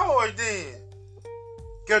no noise then.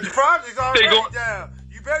 Cause the projects already down.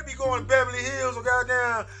 You better be going to Beverly Hills or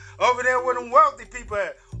goddamn over there where them wealthy people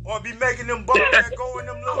at, or be making them boats that go in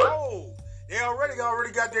them little holes. They already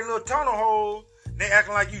got their little tunnel holes. They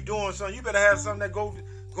acting like you doing something. You better have something that go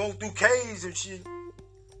through caves and shit.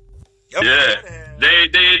 Yeah,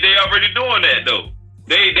 they already doing that though.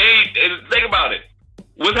 They think about it.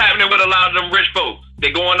 What's happening with a lot of them rich folks?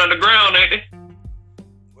 They going underground, ain't they?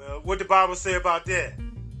 Well, what the Bible say about that?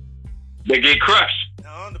 They get crushed.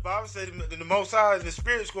 No, the Bible said the Most High and the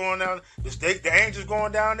spirits going down. The angels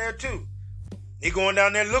going down there too. They going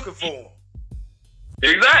down there looking for them.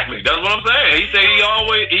 Exactly. That's what I'm saying. He said he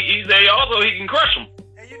also he can crush them.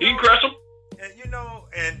 He can crush them.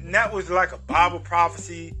 And that was like a Bible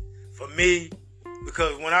prophecy for me,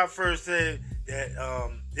 because when I first said that,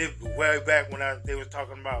 way back when they was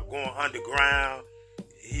talking about going underground,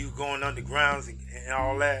 he was going undergrounds and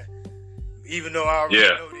all that. Even though I already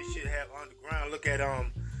know this shit have underground.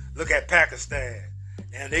 Look at Pakistan,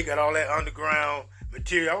 and they got all that underground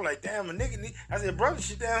material. I was like, damn, a nigga. I said, brother,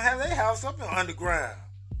 shit down have their house up in underground.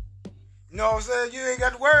 You know what I'm saying? You ain't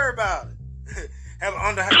got to worry about it. Have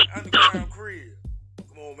an underground crib.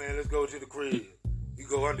 Come on, man, let's go to the crib. You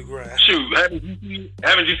go underground. Shoot,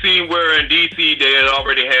 haven't you seen where in DC they had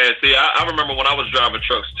already had? See, I remember when I was driving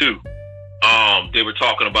trucks too. They were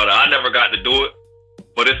talking about it. I never got to do it,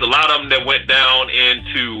 but it's a lot of them that went down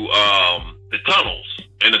into the tunnels.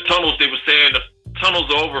 And the tunnels, they were saying the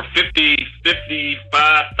tunnels are over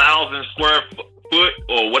 55,000 square foot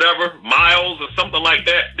or whatever, miles or something like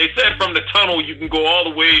that. They said from the tunnel you can go all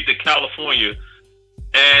the way to California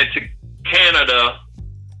and to Canada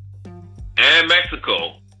and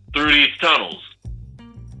Mexico through these tunnels.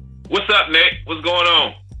 What's up, Nick? What's going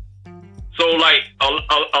on? So, like,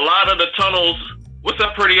 a lot of the tunnels. What's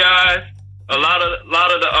up, Pretty Eyes? A lot of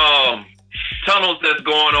the tunnels that's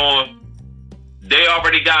going on. They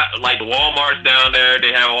already got like the Walmarts down there.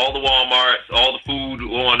 They have all the Walmarts, all the food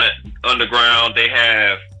on that underground. They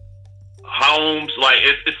have homes. Like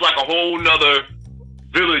it's like a whole nother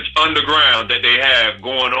village underground that they have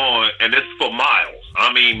going on, and it's for miles.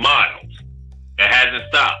 I mean miles. It hasn't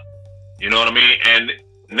stopped. You know what I mean? And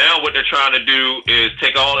now what they're trying to do is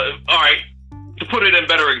take all right, to put it in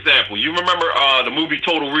better example, you remember the movie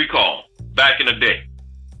Total Recall back in the day?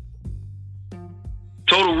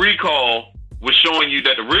 Total Recall was showing you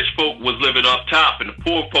that the rich folk was living up top and the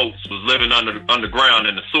poor folks was living underground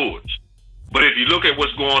in the sewage. But if you look at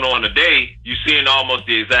what's going on today, you're seeing almost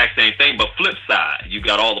the exact same thing, but flip side. You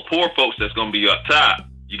got all the poor folks that's going to be up top.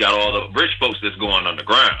 You got all the rich folks that's going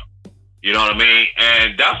underground. You know what I mean?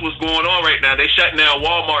 And that's what's going on right now. They shutting down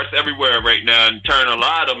Walmarts everywhere right now and turning a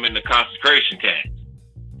lot of them into concentration camps.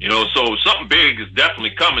 You know, so something big is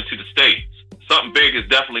definitely coming to the States. Something big is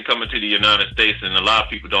definitely coming to the United States, and a lot of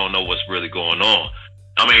people don't know what's really going on.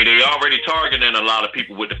 I mean, they already targeting a lot of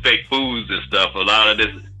people with the fake foods and stuff. A lot of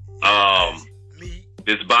this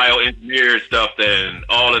bioengineered stuff and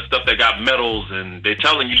all this stuff that got metals, and they're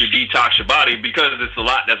telling you to detox your body because it's a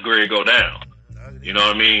lot that's going to go down. You know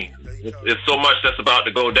what I mean? It's so much that's about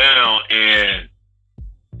to go down, and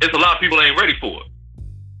it's a lot of people ain't ready for it.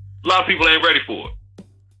 A lot of people ain't ready for it.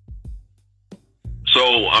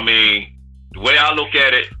 So, I mean, the way I look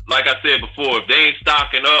at it, like I said before, if they ain't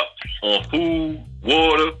stocking up on food,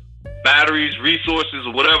 water, batteries, resources,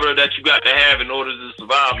 or whatever that you got to have in order to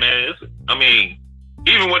survive, man, I mean,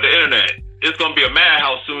 even with the internet, it's going to be a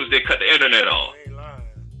madhouse as soon as they cut the internet off.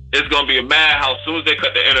 It's going to be a madhouse as soon as they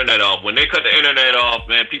cut the internet off. When they cut the internet off,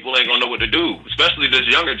 man, people ain't going to know what to do, especially this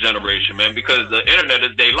younger generation, man, because the internet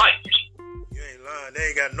is their life. You ain't lying. they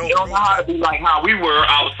ain't got no. They don't know how to be like how we were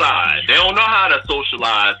outside. They don't know how to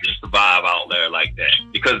socialize and survive out there like that.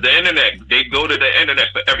 Because the internet, they go to the internet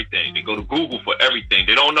for everything. They go to Google for everything.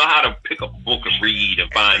 They don't know how to pick up a book and read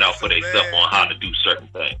and find out for themselves on how to do certain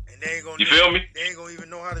things. And they ain't gonna you feel me? They ain't gonna even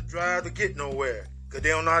know how to drive to get nowhere because they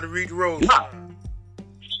don't know how to read the road. Nah.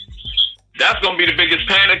 That's going to be the biggest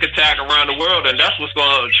panic attack around the world, and that's what's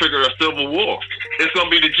going to trigger a civil war. It's going to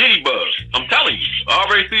be the jitty bug. I'm telling you. I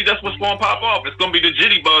already see that's what's going to pop off. It's going to be the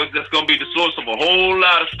jitty bugs that's going to be the source of a whole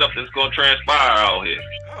lot of stuff that's going to transpire out here.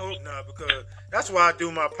 I hope not, because that's why I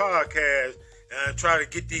do my podcast and try to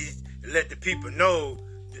let the people know,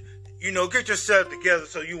 get yourself together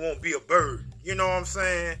so you won't be a bird. You know what I'm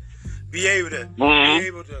saying? Be able to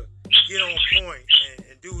get on point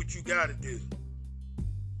and do what you got to do.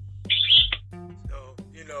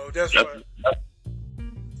 That's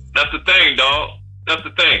the thing, dog. That's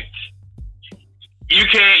the thing. You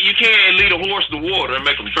can't lead a horse to water and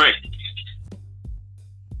make them drink.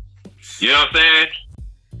 You know what I'm saying?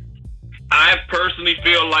 I personally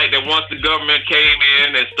feel like that once the government came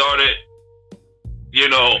in and started,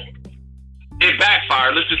 it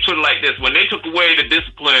backfired. Let's just put it like this. When they took away the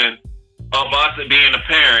discipline of us being a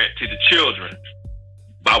parent to the children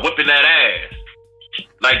by whipping that ass,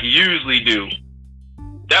 like you usually do,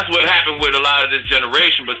 that's what happened with a lot of this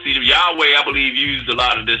generation. But see, Yahweh, I believe, used a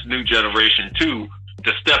lot of this new generation, too,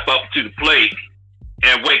 to step up to the plate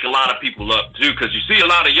and wake a lot of people up, too. Because you see a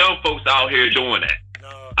lot of young folks out here doing that.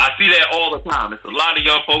 I see that all the time. It's a lot of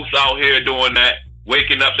young folks out here doing that,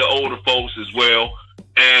 waking up the older folks as well.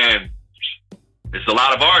 And it's a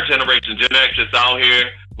lot of our generation, Gen X, that's out here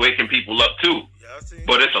waking people up, too.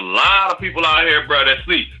 But it's a lot of people out here, bro, that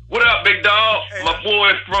sleep. What up, big dog? Hey, my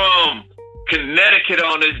boy from Connecticut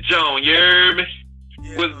on this Joan, you heard me?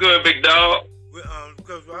 Yeah, what's good, big dog?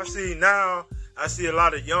 Because I see a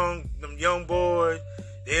lot of them young boys,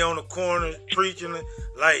 they on the corner preaching,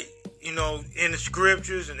 like, in the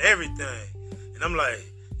scriptures and everything. And I'm like,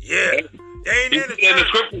 yeah, they ain't in the church. In the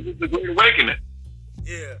scriptures, it's the Great Awakening.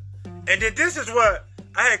 Yeah. And then this is what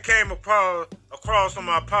I had came across on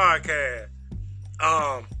my podcast.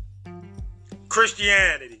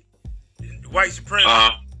 Christianity, white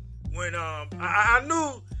supremacy. When I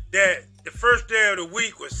knew that the first day of the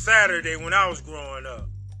week was Saturday when I was growing up,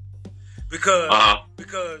 because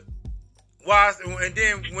why? And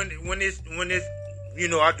then when it's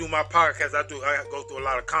I do my podcast, I go through a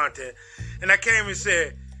lot of content, and I came and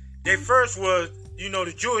said they first was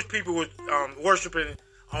the Jewish people was worshiping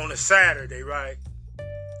on a Saturday, right?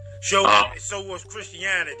 So was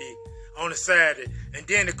Christianity on a Saturday, and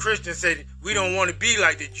then the Christians said we don't want to be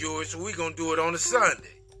like the Jewish, so we're gonna do it on a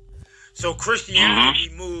Sunday. So Christianity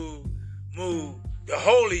moved the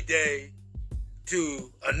holy day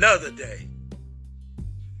to another day.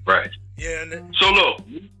 Right. Yeah. So look,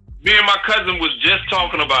 me and my cousin was just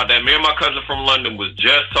talking about that. Me and my cousin from London was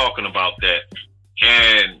just talking about that.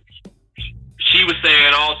 And she was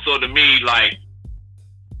saying also to me, like,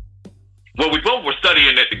 well, we both were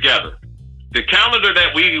studying it together. The calendar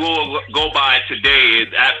that we will go by today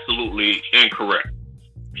is absolutely incorrect.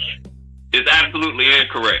 It's absolutely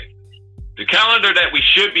incorrect. The calendar that we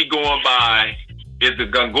should be going by is the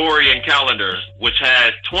Gregorian calendar, which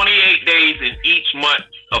has 28 days in each month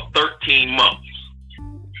of 13 months.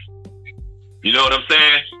 You know what I'm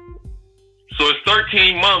saying? So it's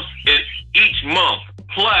 13 months in each month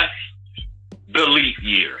plus the leap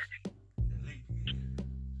year.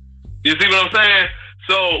 You see what I'm saying?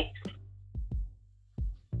 So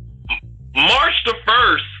March the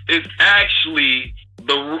 1st is actually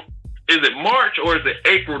is it March or is it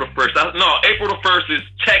April the 1st? No, April the 1st is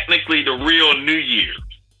technically the real New Year.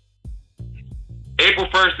 April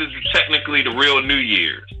 1st is technically the real New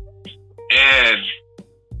Year's. And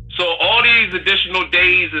so all these additional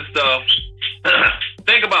days and stuff,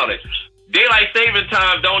 think about it. Daylight saving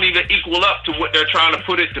time don't even equal up to what they're trying to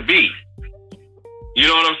put it to be. You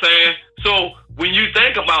know what I'm saying? So when you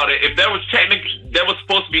think about it, if that was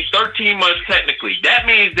supposed to be 13 months technically, that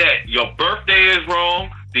means that your birthday is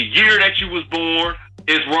wrong, the year that you was born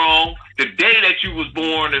is wrong, the day that you was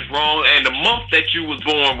born is wrong, and the month that you was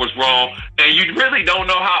born was wrong, and you really don't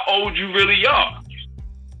know how old you really are.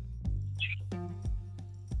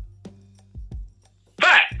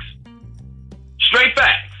 Facts. Straight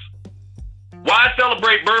facts. Why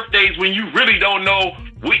celebrate birthdays when you really don't know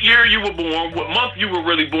what year you were born, what month you were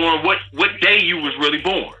really born, what day you was really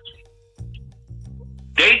born?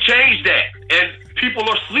 They changed that, and people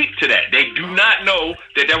are asleep to that. They do not know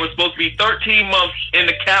that there was supposed to be 13 months in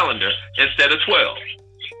the calendar instead of 12.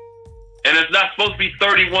 And it's not supposed to be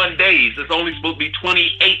 31 days. It's only supposed to be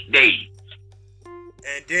 28 days.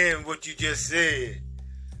 And then what you just said,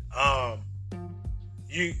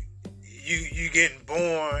 you getting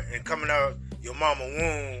born and coming out your mama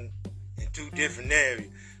womb in two different areas,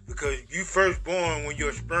 because you first born when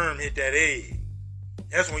your sperm hit that egg.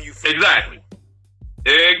 That's when you first exactly. born.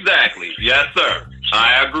 Exactly. Yes, sir.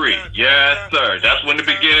 I agree. Yes, sir. That's when the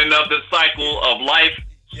beginning of the cycle of life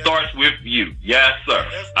starts with you. Yes, sir.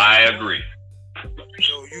 I agree.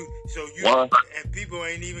 So you, and people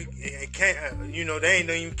ain't even can't. You know, they ain't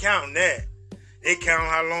even counting that. They count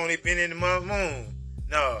how long they been in the mother moon.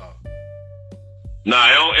 No. Nah,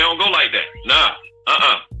 it don't go like that. Nah.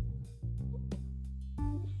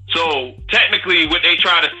 So technically, what they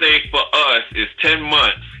try to say for us is 10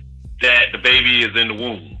 months that the baby is in the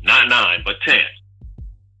womb. Not 9, but 10.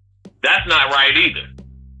 That's not right either.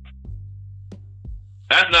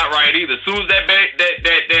 That's not right either. As soon as that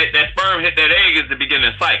sperm hit that egg is the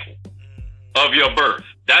beginning cycle of your birth.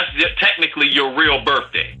 That's technically your real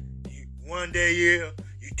birthday. You 1 day, yeah.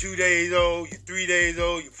 You 2 days old. You 3 days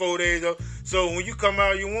old. You 4 days old. So when you come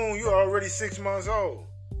out of your womb, you're already 6 months old.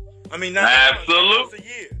 I mean, not absolutely. A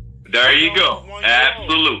year. There you go.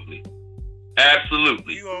 Absolutely.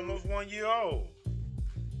 Absolutely. You almost 1 year old.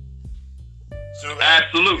 So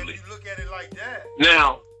absolutely. If you look at it like that.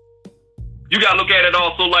 Now, you got to look at it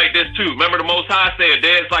also like this too. Remember, the Most High said a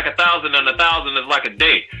day is like 1,000 and 1,000 is like a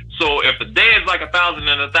day. So if a day is like 1,000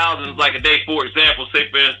 and 1,000 is like a day, for example, say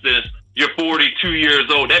for instance, you're 42 years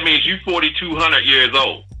old. That means you're 4,200 years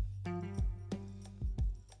old.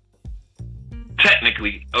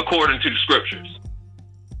 Technically, according to the scriptures.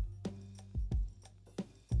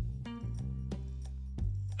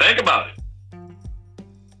 Think about it.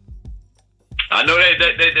 I know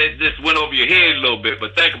that just went over your head a little bit,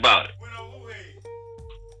 but think about it. Went over your head.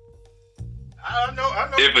 I know.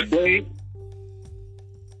 If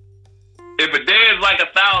a day is like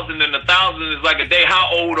 1,000 and 1,000 is like a day, how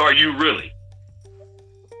old are you really?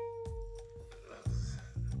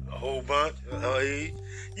 A whole bunch.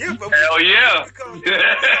 Yeah, but hell yeah.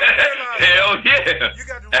 Hell yeah. You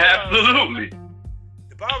got to absolutely.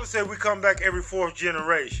 The Bible said we come back every 4th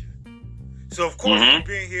generation. So of course you've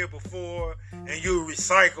been here before, and you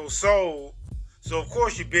recycle soul. So of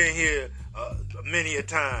course you've been here many a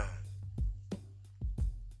time.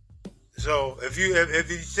 So if you're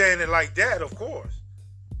saying it like that, of course.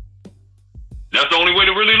 That's the only way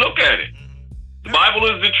to really look at it. The Bible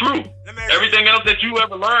is the truth. Everything else that you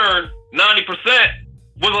ever learned, 90%,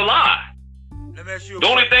 was a lie. The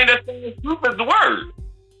only thing that's the truth is the word.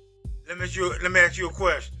 Let me ask you a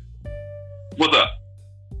question. What's up?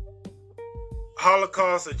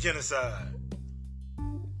 Holocaust or genocide?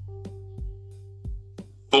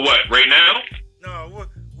 For what? Right now? No.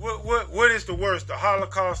 What is the worst, the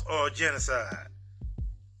Holocaust or genocide?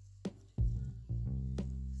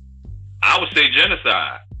 I would say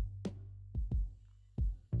genocide.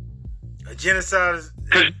 A genocide is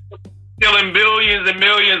because killing billions and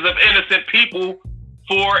millions of innocent people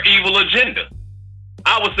for evil agenda.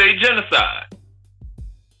 I would say genocide.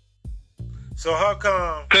 So how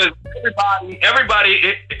come? Because everybody.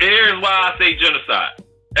 Here's why I say genocide.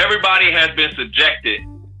 Everybody has been subjected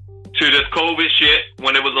to this COVID shit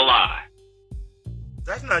when it was a lie.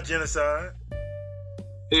 That's not genocide.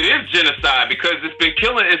 It is genocide because it's been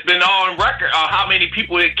killing. It's been on record of how many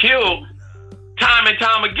people it killed time and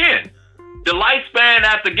time again. The lifespan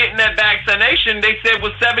after getting that vaccination, they said,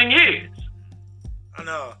 was 7 years. I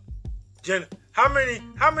know. How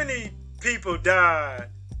many people died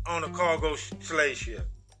on a cargo slave ship?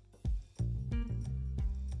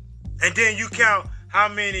 And then you count how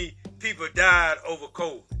many people died over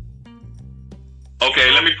COVID.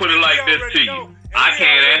 Okay, let me put it like this to you. I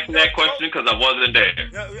can't answer that question because I wasn't there.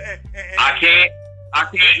 I can't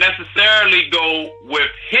necessarily go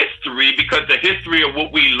with history because the history of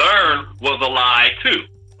what we learned was a lie too.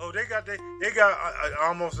 Oh, they got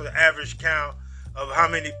almost an average count of how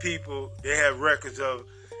many people they have records of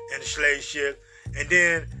in the slave ship. And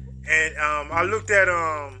then I looked at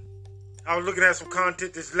I was looking at some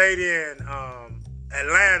content. This lady in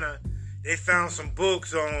Atlanta, they found some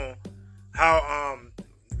books on how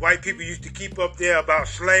white people used to keep up there about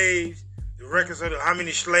slaves, the records of how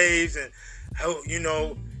many slaves and how,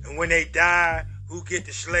 and when they die, who get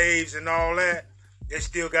the slaves and all that. They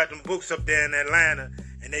still got them books up there in Atlanta,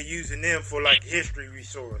 and they using them for like history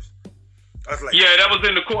resource. I was like, yeah, that was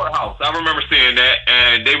in the courthouse. I remember seeing that,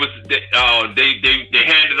 and they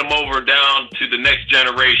handed them over down to the next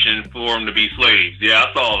generation for them to be slaves. Yeah,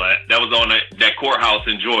 I saw that. That was on that courthouse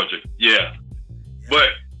in Georgia. Yeah, but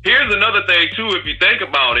here's another thing too. If you think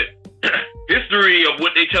about it, history of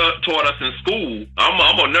what they taught us in school. I'm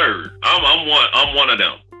a nerd. I'm one of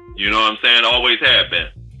them. You know what I'm saying? Always have been.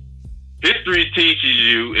 History teaches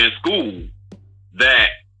you in school that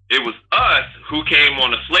it was us who came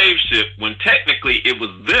on a slave ship when technically it was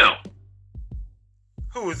them.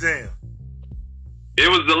 Who was them? It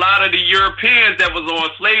was a lot of the Europeans that was on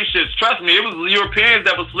slave ships. Trust me, it was the Europeans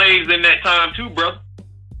that were slaves in that time too, brother.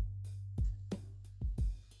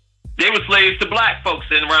 They were slaves to black folks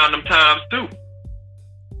in around them times too.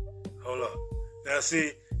 Hold up. Now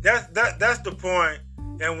see, that's the point.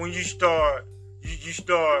 And when you start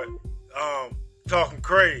talking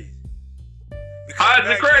crazy. How is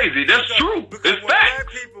it crazy? That's true. It's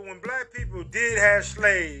fact. When black people did have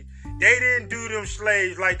slaves, they didn't do them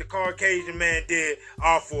slaves like the Caucasian man did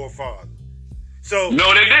our forefathers. So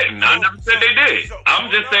no, they didn't. I never said they did.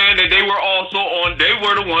 I'm just saying that they were also on. They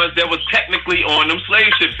were the ones that was technically on them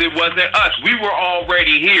slave ships. It wasn't us. We were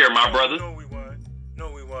already here, my brother. No, we weren't.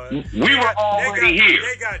 No, we weren't. We were already here.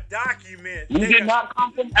 They got documents. We did not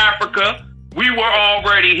come from Africa. We were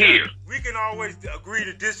already here. We can always agree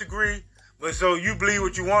to disagree, but so you believe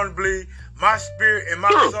what you want to believe. My spirit and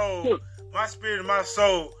my soul, my spirit and my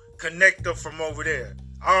soul connect up from over there.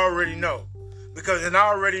 I already know, because and I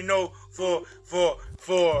already know for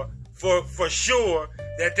sure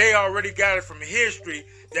that they already got it from history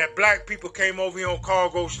that black people came over here on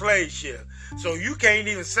cargo slave ship. So you can't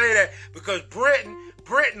even say that, because Britain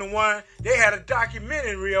the one, they had a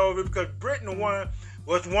documentary over it, because Britain the one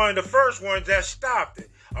was one of the first ones that stopped it.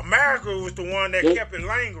 America was the one that kept it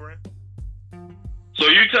lingering. So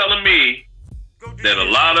you telling me that a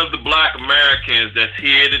lot of the black Americans that's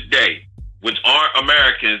here today, which aren't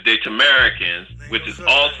Americans, they're Tamaricans, which is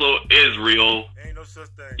also Israel, ain't no such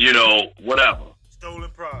thing. You know, whatever. Stolen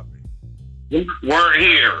property. We weren't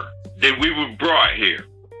here. That we were brought here.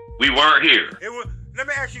 We weren't here. Let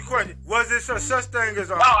me ask you a question. Was there such thing as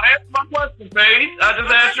a... No, answer my question, Phaze. I just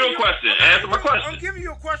asked you a question. Answer my question. I'm giving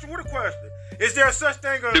you a question. What a question. Is there such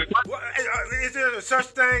thing as... Is there such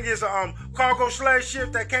thing as a cargo slave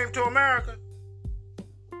ship that came to America?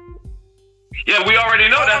 Yeah, we already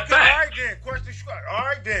know that's fact. All right then. Question short. All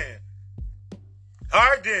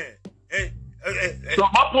right then. So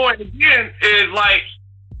my point again is like,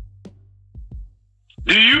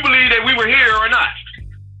 do you believe that we were here or not?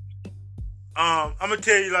 I'm gonna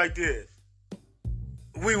tell you like this.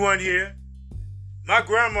 We weren't here. My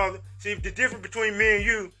grandmother, see the difference between me and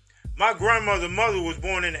you, my grandmother's mother was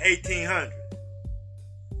born in the 1800s.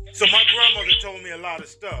 So my grandmother told me a lot of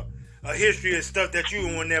stuff, a history of stuff that you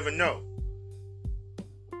will never know.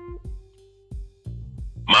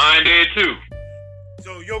 Mine did too.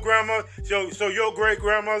 So your grandmother, so your great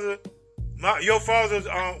grandmother, your father's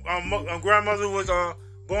grandmother was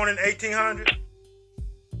born in 1800.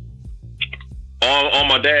 On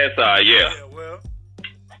my dad's side, yeah. Yeah, well.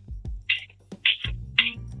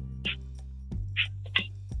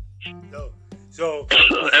 So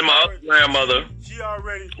and my other grandmother,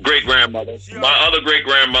 great grandmother, my other great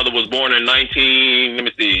grandmother was born in she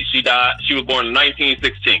was born in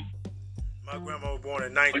 1916. My grandma was born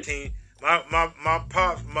in my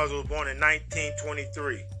pop's mother was born in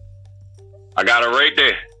 1923. I got her right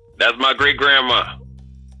there. That's my great grandma.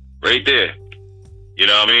 Right there. You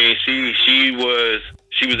know what I mean? She was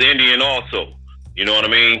Indian also. You know what I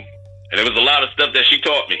mean? And there was a lot of stuff that she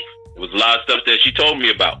taught me. There was a lot of stuff that she told me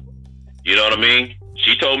about. You know what I mean?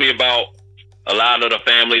 She told me about a lot of the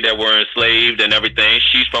family that were enslaved and everything.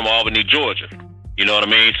 She's from Albany, Georgia. You know what I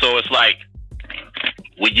mean? So it's like,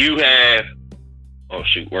 when you have, oh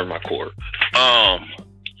shoot, where's my cord?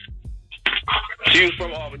 She was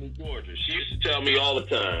from Albany, Georgia. She used to tell me all the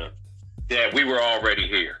time that we were already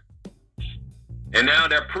here. And now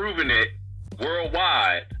they're proving it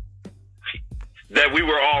worldwide that we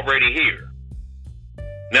were already here.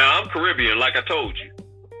 Now, I'm Caribbean, like I told you.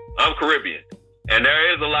 I'm Caribbean. And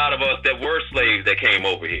there is a lot of us that were slaves that came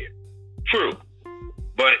over here. True.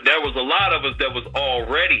 But there was a lot of us that was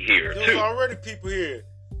already here, too. There was already people here.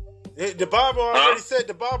 The Bible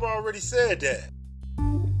already said that.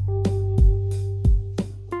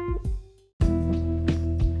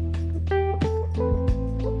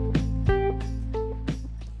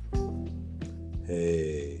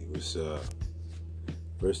 Hey, what's up?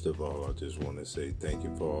 First of all, I just want to say thank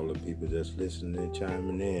you for all the people that's listening and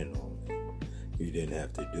chiming in on me. You didn't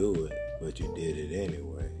have to do it, but you did it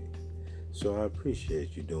anyway. So I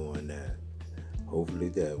appreciate you doing that. Hopefully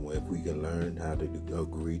that if we can learn how to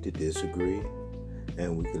agree to disagree,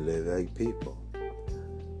 and we can live like people.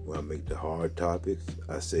 When I make the hard topics,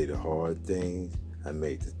 I say the hard things. I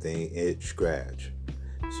make the thing itch scratch.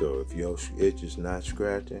 So if your itch is not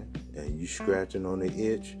scratching and you scratching on the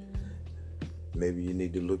itch, maybe you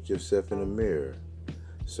need to look yourself in the mirror.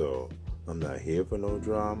 So I'm not here for no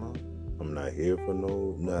drama. I'm not here for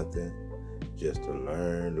no nothing. Just to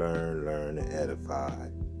learn, and edify.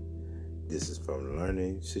 This is from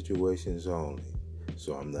learning situations only.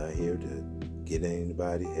 So I'm not here to get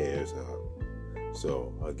anybody's hairs up.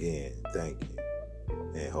 So again, thank you.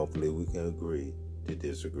 And hopefully we can agree to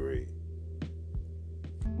disagree.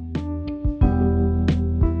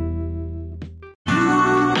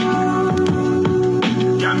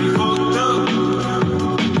 Got me fucked up.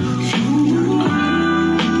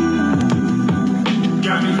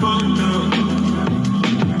 Got me fucked up.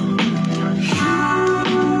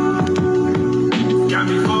 Got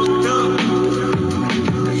me fucked up.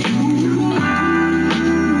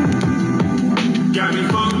 Got me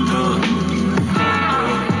fucked up.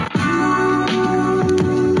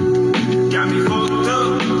 Got me fucked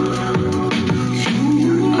up.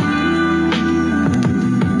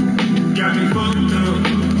 Got me fucked up.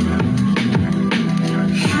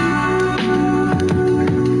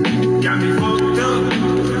 Got me fucked up.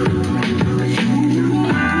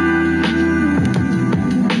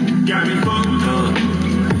 Got me fucked up.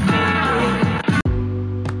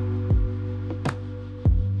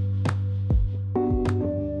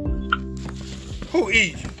 Who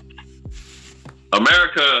Egypt?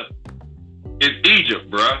 America is Egypt,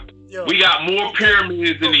 bruh. Yo, We got more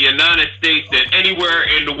pyramids in the United States than anywhere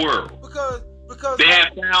in the world. because They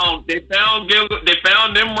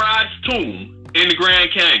found Nimrod's tomb in the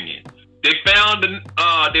Grand Canyon. They found the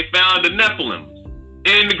Nephilims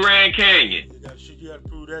in the Grand Canyon. you gotta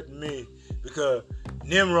prove that to me, because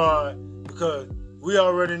Nimrod, because we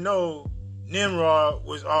already know Nimrod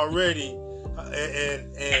was already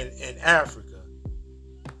in Africa,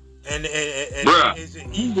 and Bruh, is it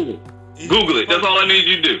Google it. That's all I need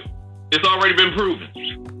you to do. It's already been proven.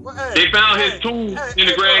 Well, hey, They found his tomb in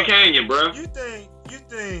the Grand Canyon, bruh.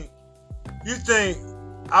 You think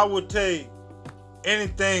I would take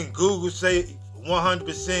anything Google say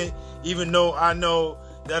 100%, even though I know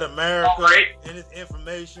that America and its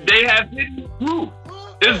information. They have video proof.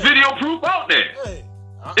 There's video proof out there.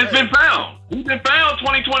 It's been found. He's been found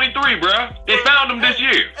 2023, bruh. They found him this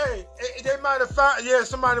year. Hey, they might have found. Yeah,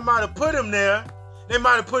 somebody might have put him there. They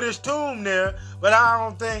might have put his tomb there, but I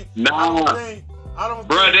don't think. I don't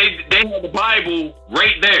Bruh, think. they had the Bible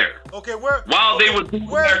right there. Okay, where? While they were doing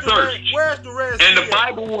their search. Where's the Red Sea? And the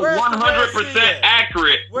Bible was 100%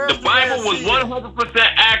 accurate. The Bible was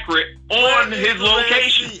 100% accurate on his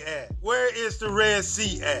location. Where is the Red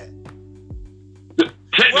Sea at? The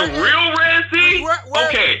real Red Sea?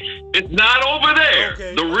 Okay, it's not over there.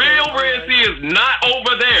 The real Red Sea is not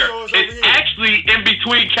over there. It's actually in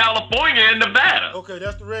between California and Nevada. Okay,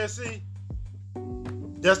 that's the Red Sea.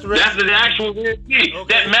 That's the actual Red Sea.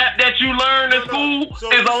 Okay. That map that you learned in school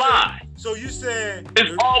is a lie. So you saying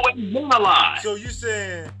it's always been a lie. So you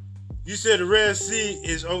said the Red Sea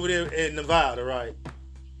is over there in Nevada, right?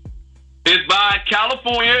 It's by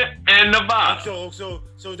California and Nevada.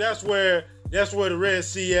 So that's where the Red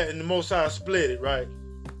Sea at, and the Most High split it, right?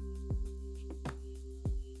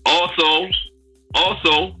 Also,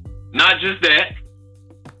 not just that.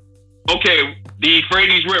 Okay, the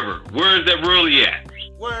Euphrates River. Where is that really at?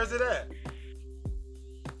 Where is it at?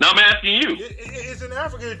 Now I'm asking you. It's in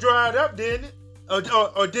Africa. It dried up, didn't it? Or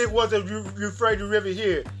was the Euphrates River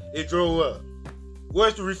here? It drove up.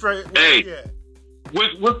 Where's the Euphrates? Hey,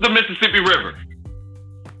 what's the Mississippi River?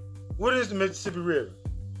 What is the Mississippi River?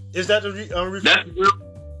 Is that the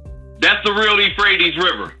That's the real Euphrates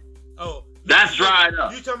River. Oh, that's dried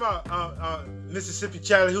up. You talking about Mississippi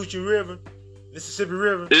Chattahoochee River, Mississippi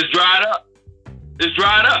River? It's dried up. It's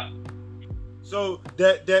dried up. So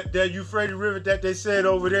that Euphrates River that they said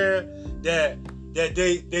over there that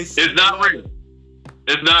they it's not real.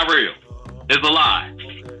 It's not real. It's a lie.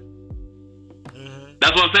 Okay. Mm-hmm.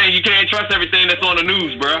 That's what I'm saying. You can't trust everything that's on the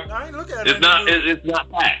news, bro. I ain't looking at it. It's not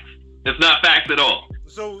facts. It's not facts at all.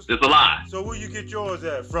 So it's a lie. So where you get yours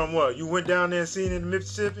at? From what? You went down there and seen it in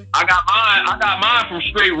Mississippi? I got mine from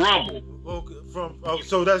straight Rumble. Okay,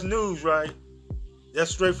 so that's news, right?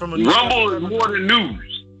 That's straight from a news. Rumble is more than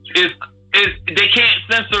news. They can't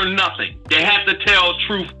censor nothing. They have to tell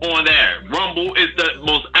truth on there. Rumble is the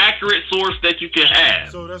most accurate source that you can have.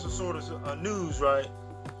 So that's a sort of news, right?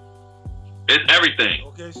 It's everything.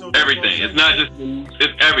 Okay, so everything. It's not just news.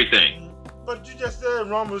 It's everything. But you just said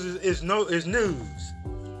Rumble is news.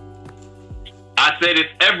 I said it's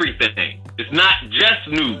everything. It's not just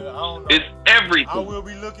news. It's everything. I will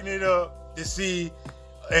be looking it up to see,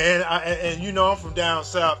 and you know I'm from down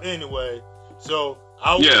south anyway, so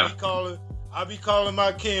I will be calling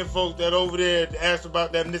my kinfolk that over there to ask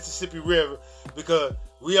about that Mississippi River, because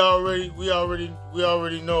we already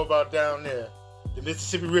know about down there. The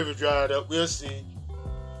Mississippi River dried up. We'll see.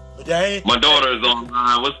 But that ain't. My daughter is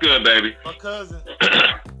online. What's good, baby? My cousin.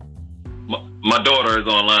 My daughter is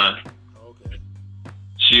online. Okay.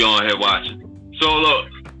 She on here watching. So look,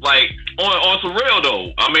 like on some real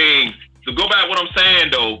though. I mean, to go back what I'm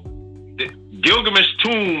saying though, the Gilgamesh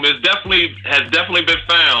tomb has definitely been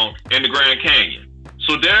found in the Grand Canyon.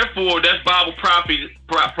 So therefore, that's Bible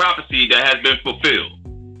prophecy that has been fulfilled.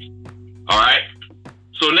 All right.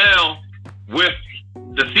 So now, with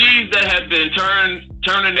the seeds that have been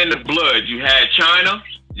turning into blood, you had China,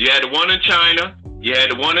 you had the one in China, you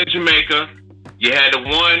had the one in Jamaica, you had the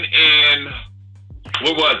one in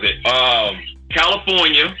what was it?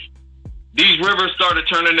 California. These rivers started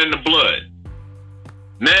turning into blood.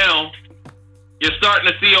 Now you're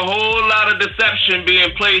starting to see a whole lot of deception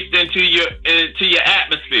being placed into your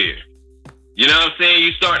atmosphere. You know what I'm saying?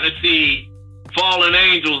 You're starting to see fallen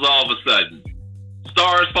angels all of a sudden.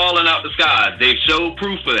 Stars falling out the skies. They've showed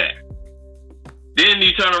proof of that. Then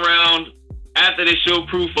you turn around after they show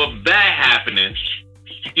proof of that happening,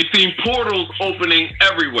 you've seen portals opening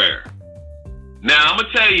everywhere. Now, I'm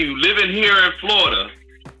going to tell you, living here in Florida,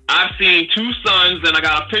 I've seen two suns, and I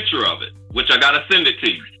got a picture of it, which I got to send it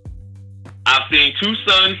to you. I've seen two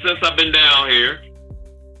suns since I've been down here.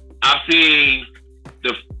 I've seen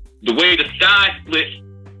the way the sky split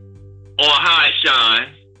on how it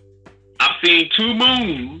shines. I've seen two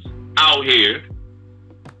moons out here.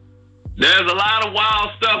 There's a lot of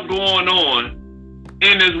wild stuff going on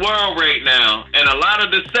in this world right now, and a lot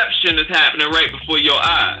of deception is happening right before your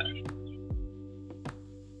eyes.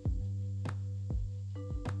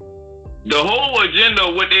 The whole agenda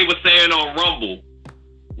of what they were saying on Rumble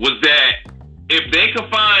was that if they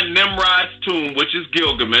could find Nimrod's tomb, which is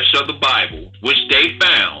Gilgamesh of the Bible, which they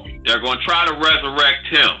found, they're going to try to resurrect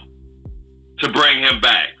him to bring him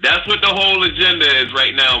back. That's what the whole agenda is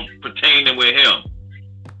right now pertaining with him.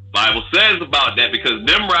 Bible says about that because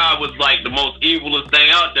Nimrod was like the most evilest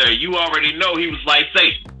thing out there. You already know he was like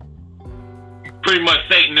Satan. Pretty much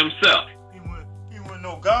Satan himself. He wasn't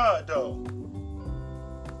no God though.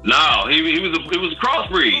 No, he was a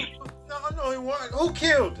crossbreed. No, he wasn't. Who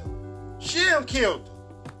killed him? Shem killed him.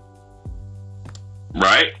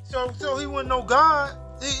 Right. So he wasn't no God.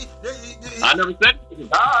 I never said he was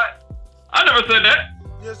God. I never said that.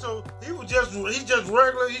 Yeah, so he just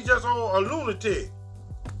regular. He just a lunatic.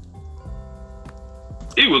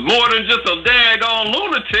 He was more than just a daggone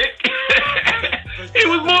lunatic. He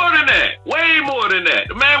was more than that. Way more than that.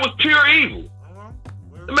 The man was pure evil.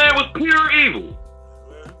 The man was pure evil.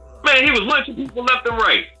 Man, he was lynching people left and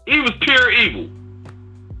right. He was pure evil.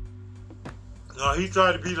 No, he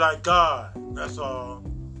tried to be like God. That's all.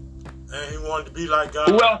 And he wanted to be like God.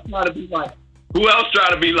 Who else tried to be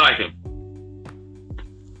like him?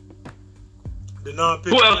 The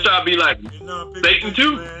non-pigmentation. Who else tried to be like him? Satan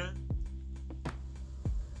too? Man.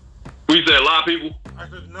 We said a lot of people. I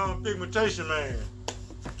said the non-pigmentation man.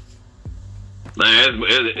 Man,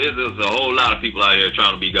 it's a whole lot of people out here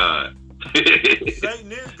trying to be God.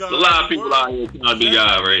 Satan is God. A lot of people out here trying to be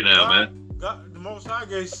God right now, man. God, the Most High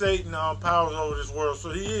gave Satan powers over this world,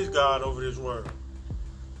 so he is God over this world.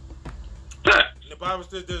 The Bible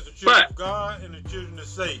says there's the children of God and the children of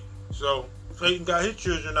Satan. So Satan got his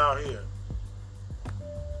children out here.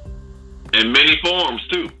 In many forms,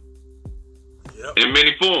 too. Yep. In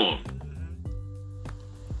many forms.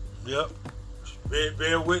 Mm-hmm. Yep.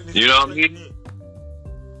 Bear witness. You know what I mean?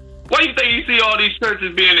 Why do you think you see all these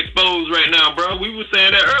churches being exposed right now, bro? We were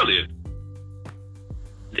saying that earlier.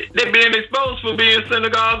 They're being exposed for being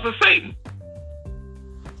synagogues of Satan.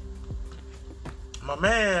 My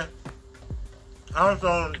man, I was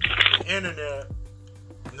on the internet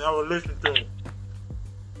and I was listening to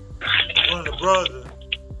one of the brothers.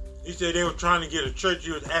 He said they were trying to get a church.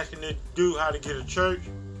 He was asking them to do how to get a church.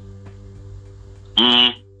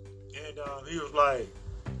 Mm-hmm. And he was like,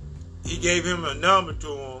 he gave him a number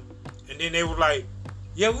to him. And then they were like,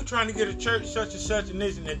 yeah, we're trying to get a church such and such and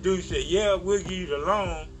this. And the dude said, yeah, we'll give you the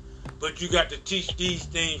loan, but you got to teach these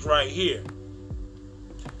things right here.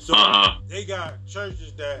 So they got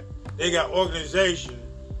churches they got organizations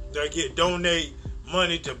that donate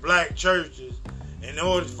money to black churches. In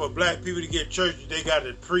order for black people to get churches, they got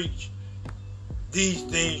to preach these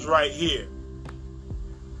things right here.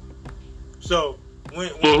 So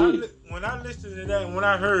when I listened to that, when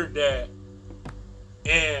I heard that,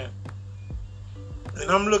 and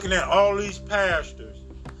I'm looking at all these pastors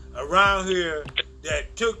around here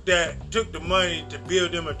that took the money to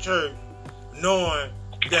build them a church, knowing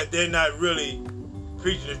that they're not really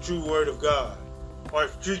preaching the true word of God, or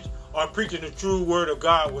preaching the true word of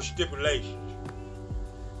God with stipulations.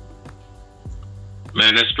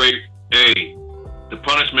 Man, that's straight. Hey, the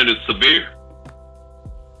punishment is severe.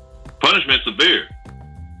 Punishment severe.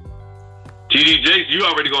 TD Jakes, you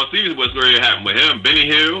already gonna see what's going to happen with him. Benny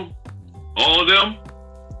Hill, all of them.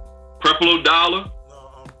 Creflo Dollar,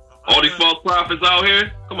 all these false prophets out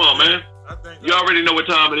here. Come on, man. You already know what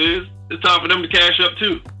time it is. It's time for them to cash up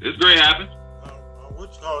too. It's great happen.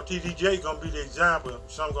 What you call TDJ gonna be the example.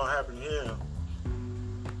 Something gonna happen here.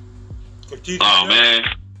 Oh man,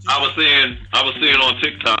 I was seeing on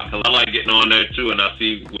TikTok, because I like getting on there too, and I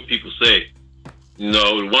see what people say. You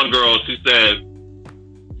know, one girl, she said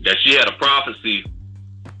that she had a prophecy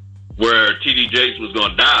where TD Jakes was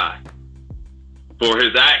gonna die for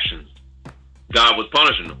his actions. God was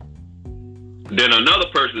punishing him. Then another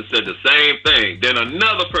person said the same thing. Then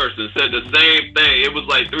another person said the same thing. It was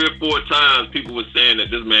like 3 or 4 times people were saying that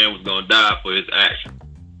this man was going to die for his actions.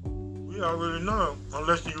 We already know,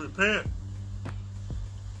 unless you repent.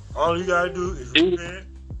 All you got to do is repent.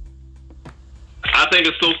 I think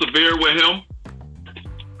it's so severe with him.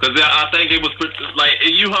 Because I think it was like,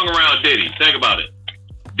 you hung around Diddy. Think about it.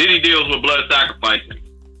 Diddy deals with blood sacrifices.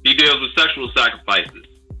 He deals with sexual sacrifices.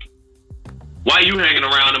 Why are you hanging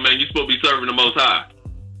around him, man? You're supposed to be serving the Most High.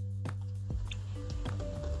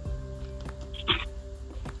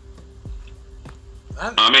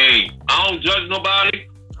 I mean, I don't judge nobody,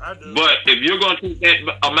 but if you're going to take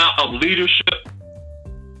that amount of leadership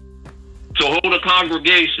to hold a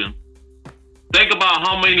congregation, think about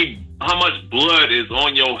how much blood is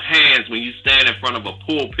on your hands when you stand in front of a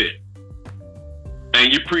pulpit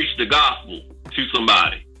and you preach the gospel to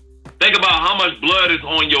somebody. Think about how much blood is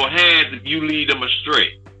on your hands if you lead them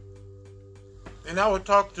astray. And I was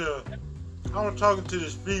talking to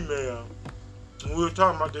this female, and we were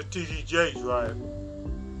talking about the TDJs, right?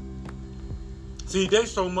 See, they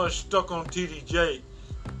so much stuck on TDJ.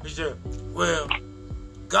 He said, well,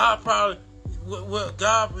 God probably,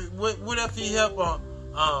 what if he help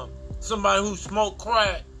somebody who smoke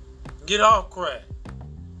crack get off crack?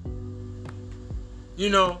 You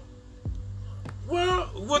know? Well,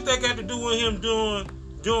 what that got to do with him doing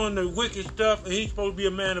the wicked stuff, and he's supposed to be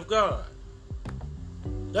a man of God?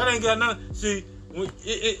 That ain't got nothing. See,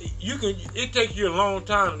 it takes you a long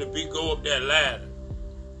time to go up that ladder,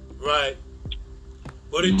 right?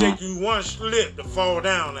 But it takes you one slip to fall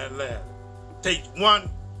down that ladder. Take one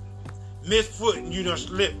misfoot and you done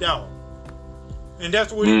slipped out. And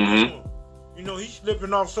that's what he's doing. You know, he's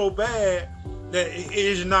slipping off so bad that it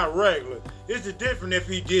is not regular. It's different if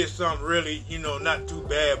he did something really, you know, not too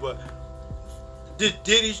bad, but this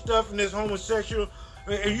Diddy stuff and this homosexual,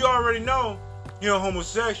 and you already know you're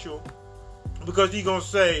homosexual because he's going to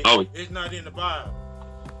say it's not in the Bible.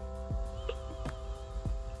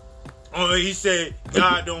 Or he said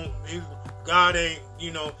God ain't,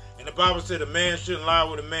 you know, and the Bible said a man shouldn't lie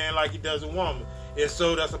with a man like he does a woman. And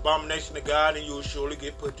so that's abomination to God, and you will surely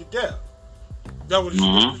get put to death. That's what the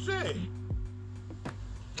scripture said.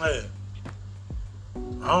 Yeah.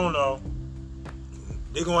 I don't know.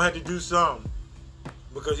 They're going to have to do something.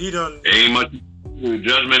 Because he done... Ain't much.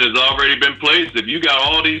 Judgment has already been placed. If you got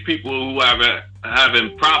all these people who are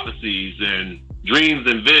having prophecies and dreams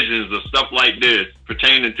and visions of stuff like this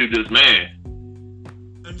pertaining to this man.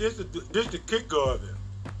 And this the kicker of it.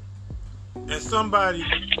 And somebody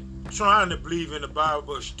trying to believe in the Bible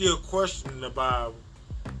but still questioning the Bible.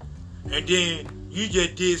 And then you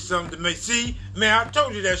just did something to make... See, man, I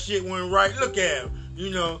told you that shit went right. Look at him. You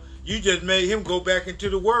know, you just made him go back into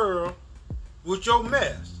the world with your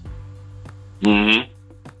mess.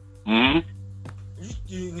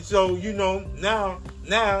 So, you know, now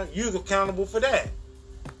you're accountable for that.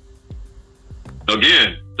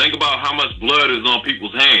 Again, think about how much blood is on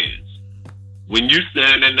people's hands when you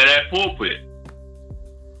stand in that pulpit.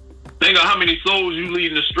 Think of how many souls you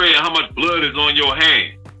leading astray and how much blood is on your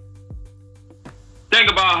hands. Think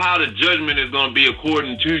about how the judgment is going to be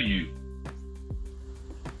according to you.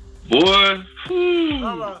 Boy, boy.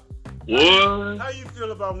 How you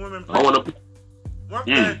feel about women? One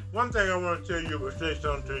thing I want to tell you, or say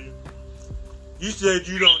something to you. You said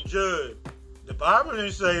you don't judge. The Bible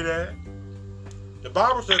didn't say that. The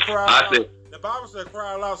Bible said cry out. The Bible said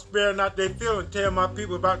cry aloud, spare not their feelings, tell my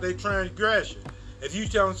people about their transgression. If you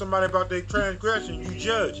telling somebody about their transgression, you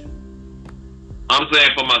judge it. I'm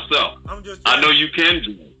saying for myself. I know you can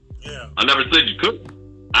judge. Yeah. I never said you couldn't.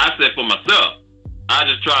 I said for myself. I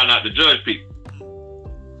just try not to judge people.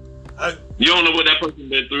 You don't know what that person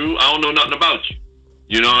been through. I don't know nothing about you.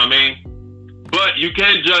 You know what I mean? But you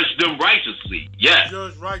can judge them righteously. Yes.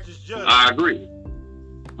 Judge righteous judge. I agree.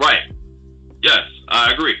 Right. Yes,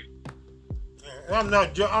 I agree. I'm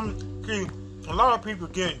not. See, a lot of people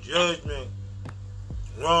getting judgment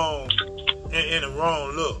wrong in a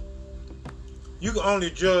wrong look. you can only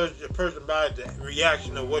judge a person by the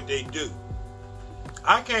reaction of what they do.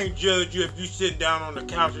 I can't judge you if you sitting down on the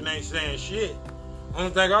couch and ain't saying shit. Only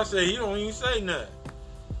thing I say, he don't even say nothing.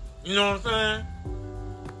 You know what I'm saying?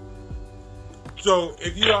 So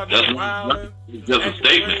if you out there wilding, it's just a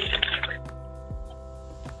statement.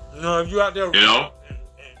 You know, if you out there, you know,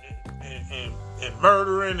 and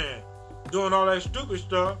murdering and doing all that stupid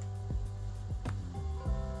stuff,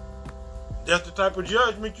 that's the type of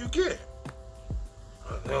judgment you get.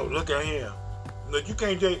 Oh, look at him. Look, you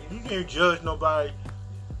can't judge nobody.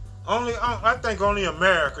 I think only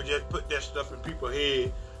America just put that stuff in people's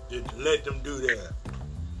head to let them do that.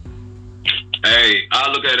 Hey,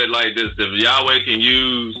 I look at it like this: if Yahweh can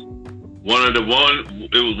use it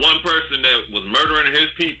was one person that was murdering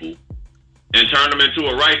his people and turn them into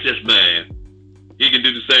a righteous man, he can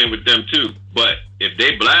do the same with them too. But if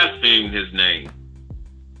they blasphemed his name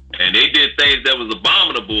and they did things that was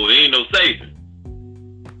abominable, it ain't no saving.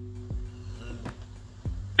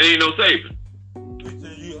 It ain't no saving.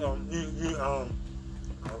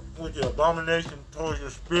 With your abomination towards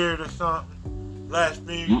your spirit or something,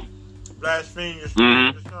 blaspheme your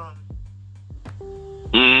spirit or something.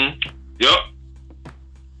 Yep.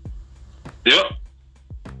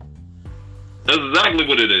 That's exactly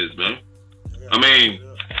what it is, man. I mean,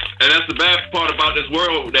 and that's the bad part about this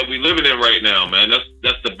world that we living in right now, man.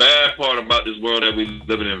 That's the bad part about this world that we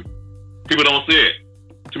living in. People don't see it.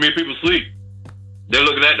 Too many people sleep. They're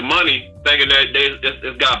looking at the money, thinking that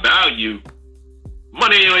it's got value.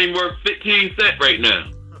 Money ain't even worth 15 cents right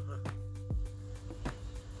now.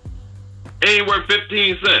 It ain't worth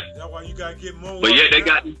 15 cents. That's why you gotta get more. But yet they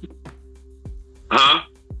got,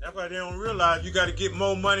 That's why they don't realize you gotta get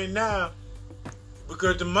more money now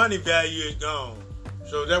because the money value is gone.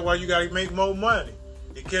 So that's why you gotta make more money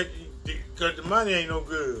because the money ain't no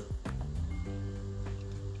good.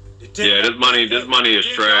 Yeah, this money is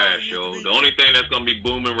trash, yo. The only thing that's gonna be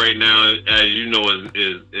booming right now, as you know,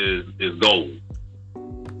 is gold,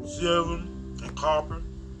 silver, and copper.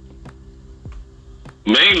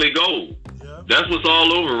 Mainly gold. Yeah. That's what's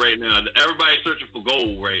all over right now. Everybody's searching for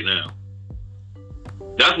gold right now.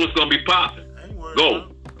 That's what's gonna be popping.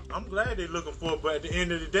 Gold. I'm glad they're looking for it, but at the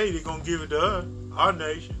end of the day, they're gonna give it to us, our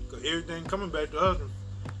nation, because everything coming back to us.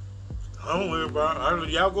 I don't worry about it.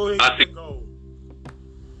 Y'all go ahead and get gold.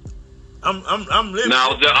 I'm living.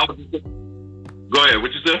 Now, go ahead.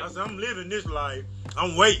 What you said? I said, I'm living this life.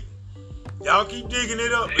 I'm waiting. Y'all keep digging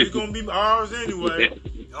it up. It's gonna be ours anyway.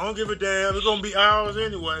 I don't give a damn. It's gonna be ours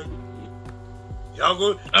anyway. Y'all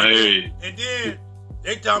go. Hey. And then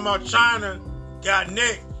they talking about China got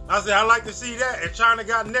next. I said, I like to see that. And China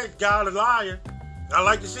got next. God a liar. I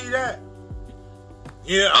like to see that.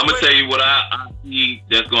 Yeah. I'm gonna tell you what I see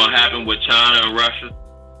that's gonna happen with China and Russia.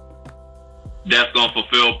 That's going to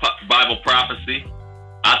fulfill Bible prophecy.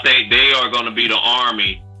 I think they are going to be the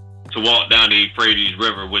army to walk down the Euphrates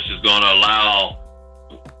River, which is going to allow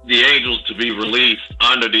the angels to be released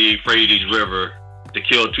under the Euphrates River to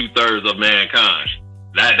kill 2/3 of mankind.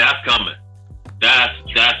 That's coming. That's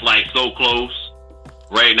like so close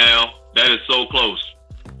right now. That is so close.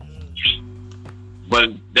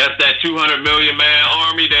 But that's that 200 million man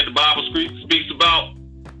army that the Bible speaks about.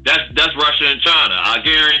 That's Russia and China. I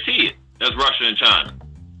guarantee it. That's Russia and China.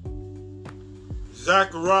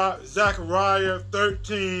 Zechariah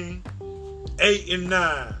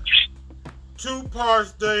 13:8-9. 2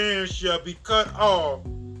 parts therein shall be cut off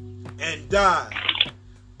and die,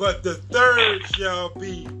 but the third shall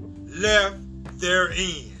be left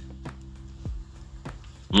therein.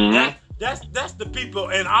 That's the people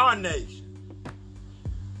in our nation.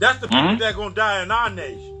 That's the people that gonna die in our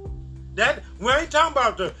nation. That we ain't talking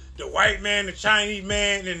about the white man, the Chinese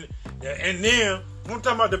man, and them. I'm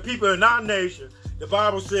talking about the people in our nation. The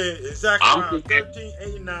Bible said in Zechariah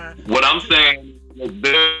 13:8-9. What I'm saying is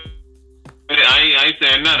I ain't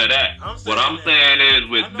saying none of that. What I'm saying is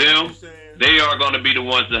with them, they are going to be the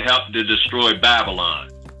ones to help to destroy Babylon.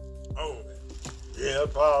 Oh, yeah,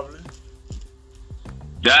 probably.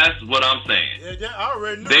 That's what I'm saying. Yeah, I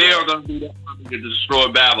already knew they are going to be the ones to destroy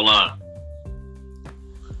Babylon.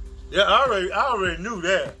 Yeah, I already knew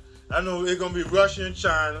that. I know it's going to be Russia and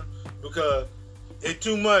China because it's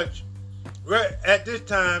too much. Right at this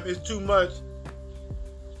time, it's too much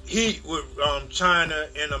heat with China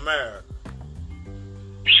and America.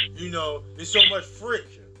 You know, there's so much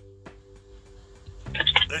friction.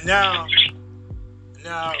 And now,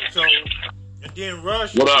 and then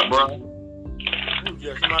Russia. What up, bro?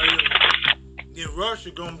 Yeah, then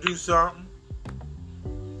Russia gonna do something.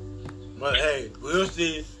 But hey, we'll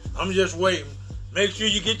see. I'm just waiting. Make sure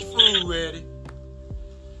you get your food ready.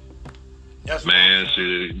 That's man,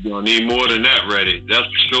 shit, you're gonna need more than that ready. That's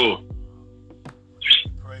for sure.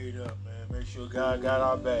 Prayed up, man. Make sure God got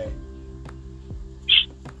our back.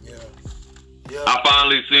 Yeah. I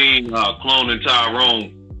finally seen Cloning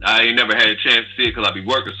Tyrone. I ain't never had a chance to see it because I be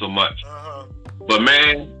working so much. But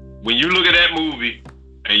man, when you look at that movie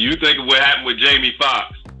and you think of what happened with Jamie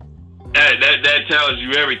Foxx, that tells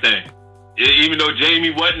you everything. Even though Jamie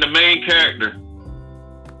wasn't the main character,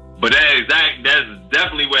 but that's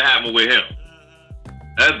definitely what happened with him.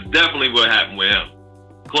 That's definitely what happened with him.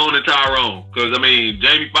 Cloning Tyrone. Because, I mean,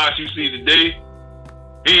 Jamie Foxx you see today,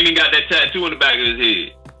 he ain't even got that tattoo in the back of his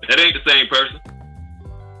head. That ain't the same person.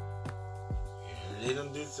 Yeah, they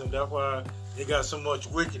done did some. That's why they got so much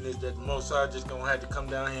wickedness that the Most High just gonna have to come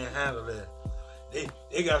down here and handle that.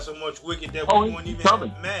 They got so much wicked that we won't even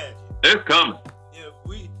imagine. It's coming. Yeah,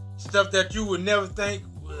 stuff that you would never think,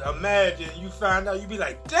 imagine. You find out, you be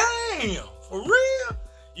like, damn, for real?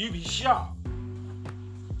 You be shocked.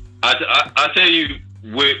 I tell you,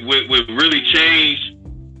 what really changed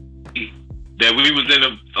that we was in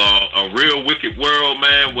a real wicked world,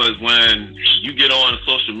 man, was when you get on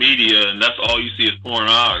social media and that's all you see is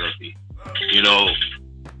pornography. You know,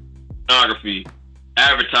 pornography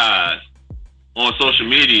advertised on social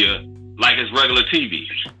media like it's regular TV.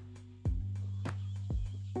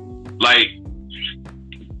 Like,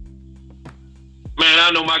 man,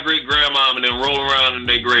 I know my great grandmama and them rolling around in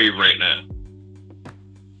their grave right now.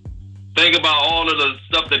 Think about all of the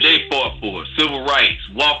stuff that they fought for. Civil rights,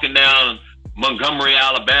 walking down Montgomery,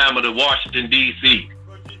 Alabama to Washington, D.C.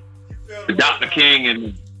 to Dr. King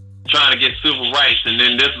and trying to get civil rights, and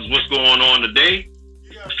then this is what's going on today.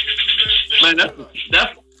 Man,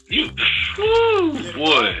 that's you. Whew,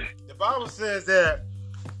 boy. The Bible says that.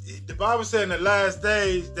 The Bible said in the last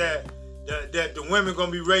days that the women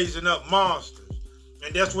gonna be raising up monsters,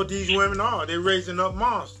 and that's what these women are. They're raising up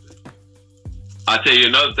monsters. I tell you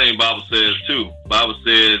another thing Bible says too. Bible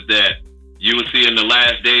says that you will see in the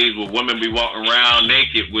last days where women be walking around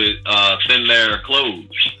naked with thin layer of clothes.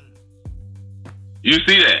 You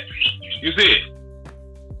see that. You see it.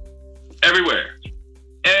 Everywhere.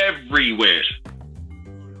 Everywhere.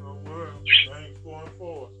 James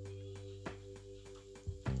 4:4.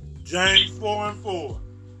 James 4:4.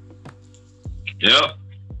 Yep.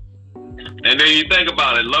 And then you think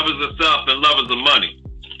about it. Love is a self and love is a money.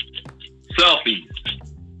 Selfies.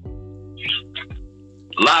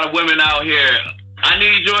 A lot of women out here, I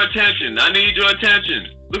need your attention. I need your attention.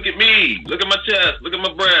 Look at me. Look at my chest. Look at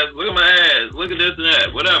my breasts. Look at my ass. Look at this and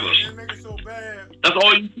that. Whatever. So bad. That's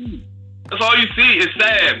all you see. That's all you see. It's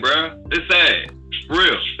sad, bro. It's sad. For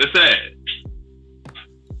real. It's sad.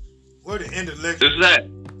 What an intellectual. It's sad.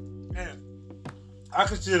 Man, I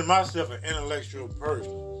consider myself an intellectual person.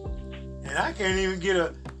 And I can't even get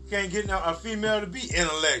a female to be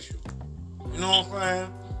intellectual. You know what I'm saying?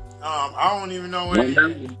 I don't even know what it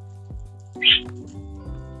is.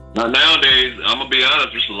 Now nowadays, I'm gonna be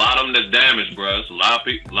honest, there's a lot of them that's damaged, bro. It's a lot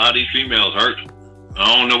of these females hurt.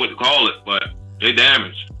 I don't know what to call it, but they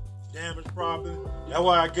damaged. Damaged probably. That's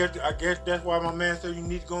why I guess that's why my man said you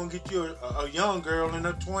need to go and get you a young girl in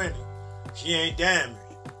her 20s. She ain't damaged.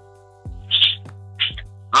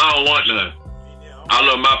 I don't want none. I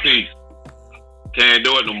love my peace. Can't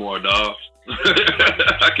do it no more, dog.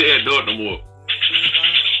 I can't do it no more.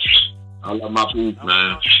 I love my peace,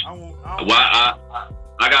 man.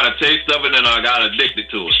 I got a taste of it and I got addicted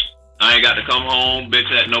to it. I ain't got to come home,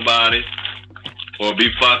 bitch at nobody, or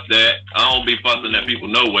be fussed at. I don't be fussing at people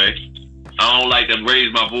no way. I don't like to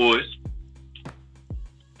raise my voice.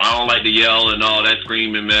 I don't like to yell and all that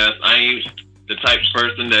screaming mess. I ain't the type of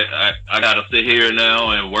person that I got to sit here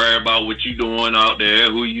now and worry about what you doing out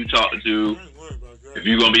there, who you talking to, if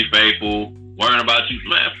you going to be faithful, worrying about you.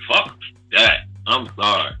 Man, fuck that. I'm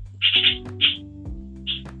sorry. I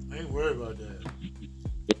ain't worried about that.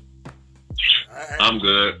 I'm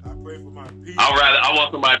good. I pray for my peace. I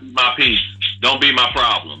want somebody to be my peace. Don't be my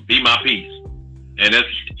problem. Be my peace. And it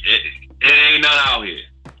ain't none out here.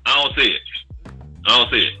 I don't see it.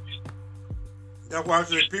 That's why I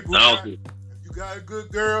say people, if you got a good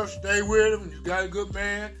girl, stay with him. If you got a good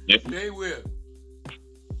man, stay with him.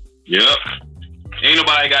 Yep. Ain't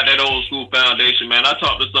nobody got that old school foundation, man. I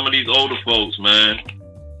talk to some of these older folks, man.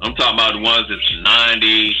 I'm talking about the ones that's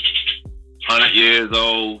 90, 100 years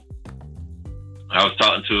old. I was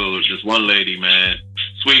talking to this one lady, man.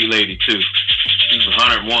 Sweet lady, too. She was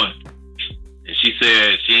 101. And she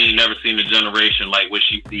said she ain't never seen a generation like what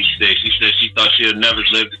she sees today. She said she thought she'll never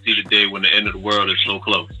live to see the day when the end of the world is so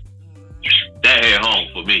close. That hit home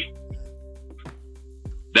for me.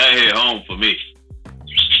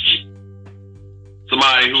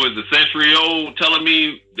 somebody who is a century old telling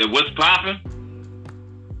me that what's popping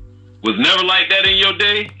was never like that in your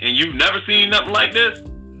day, and you've never seen nothing like this.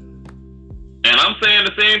 And I'm saying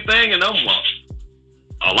the same thing, and I'm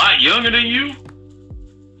a lot younger than you.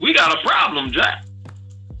 We got a problem, Jack.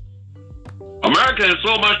 America in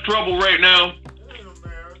so much trouble right now.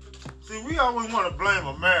 See, we always want to blame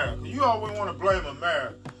America. You always want to blame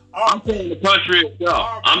America. I'm saying the country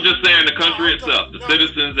itself. I'm just saying the country itself. The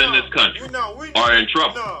citizens in this country are in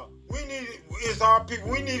trouble. No, it's our people.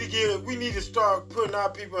 We need to start putting our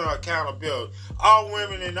people in accountability. All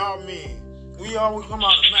women and all men. We always come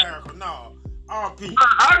out of America. No, our people.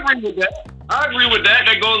 I agree with that.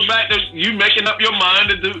 That goes back to you making up your mind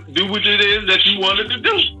to do what it is that you wanted to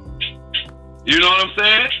do. You know what I'm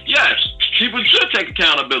saying? Yes, people should take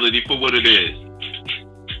accountability for what it is.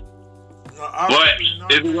 No, but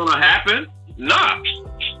is it going to happen? Nah.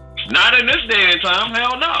 Not in this day and time.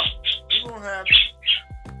 Hell no. It won't happen.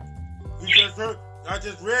 I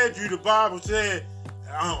just read you the Bible said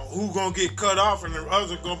who's going to get cut off and the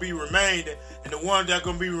others are going to be remaining. And the one that's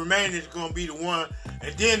going to be remaining is going to be the one.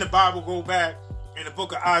 And then the Bible go back in the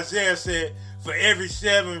book of Isaiah said, for every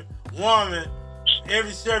seven woman going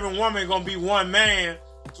to be one man.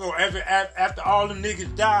 So after all them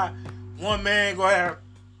niggas die, one man going to have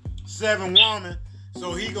 7 women.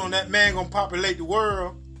 So that man going to populate the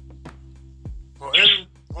world.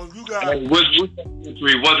 You guys. Which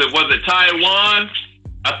country was it Taiwan?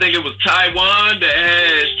 I think it was Taiwan that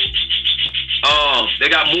had they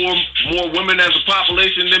got more women as a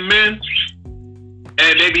population than men,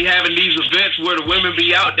 and they be having these events where the women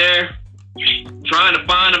be out there trying to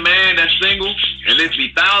find a man that's single, and there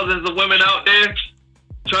be thousands of women out there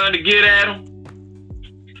trying to get at him.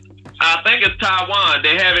 I think it's Taiwan.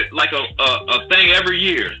 They have it like a thing every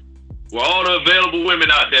year where all the available women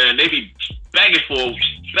out there, and they be begging for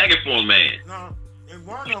a man. No, in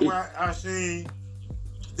one of them I seen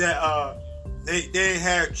that they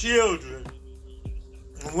had children,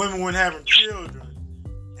 and women weren't having children,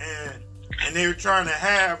 and they were trying to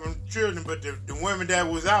have them children, but the women that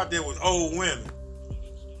was out there was old women.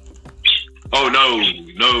 Oh no,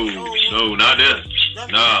 not this.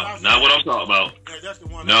 No, not what I'm talking about. Yeah, that's the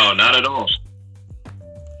one. No, not at all.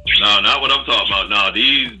 No, not what I'm talking about. No,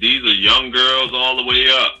 these are young girls all the way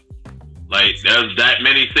up. Like, there's that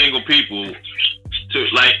many single people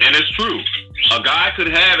and it's true. A guy could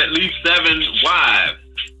have at least 7 wives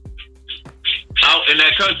out in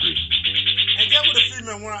that country. And that was the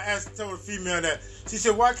female when I told the female that. She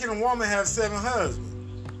said, why can a woman have 7 husbands?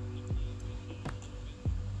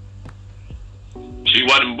 She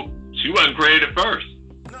wasn't created first.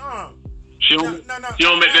 No. She don't make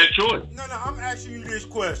that choice. No, I'm asking you this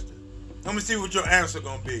question. Let me see what your answer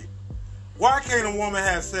gonna be. Why can't a woman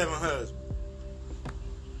have 7 husbands?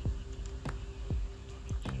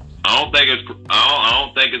 I don't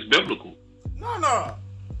think it's biblical. No.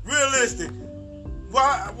 Realistic.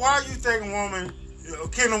 Why you think a woman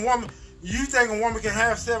you think a woman can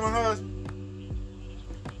have 7 husbands?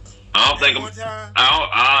 I don't think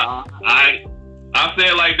I say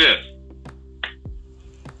it like this.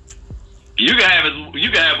 You can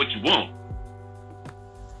have what you want.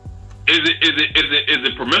 Is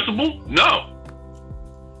it permissible? No.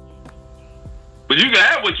 But you can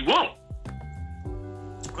have what you want.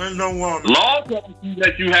 Ain't no woman. Law tells you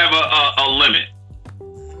that you have a limit.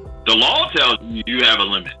 The law tells you you have a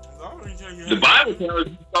limit. The Bible tells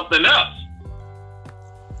you something else.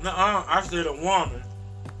 No, I said a woman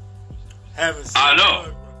having sex. I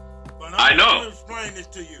know. But I know. I'm going to explain this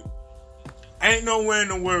to you. Ain't nowhere in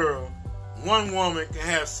the world one woman can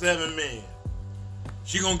have 7 men.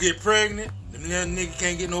 She gonna get pregnant, and that nigga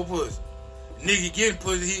can't get no pussy. Nigga getting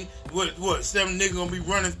pussy, what 7 niggas gonna be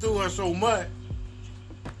running through her so much,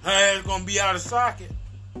 her ass gonna be out of socket.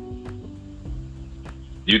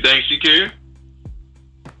 You think she care?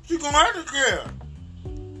 She gonna have to care.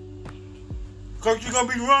 Cause you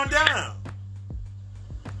gonna be run down.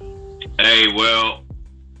 Hey, well,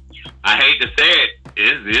 I hate to say it,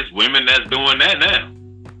 it's women that's doing that now.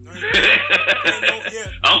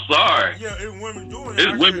 I'm sorry. Yeah, it's women doing that.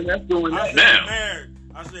 It's women that's doing that now.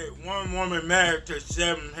 I said one woman married to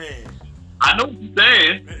 7 hands. I know what you're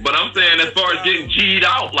saying, but I'm saying as far as getting G'd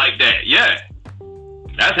out like that, yeah,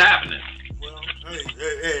 that's happening. Well,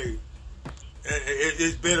 hey,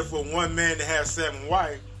 it's better for one man to have 7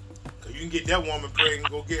 wives, because you can get that woman pregnant,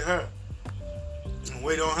 go get her, and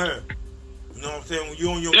wait on her. You know what I'm saying? When you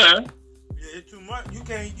on your it's too much. You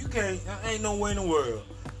can't. Ain't no way in the world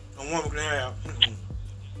a woman can have.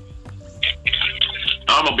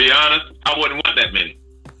 I'm gonna be honest. I wouldn't want that many.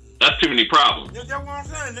 That's too many problems. That's what I'm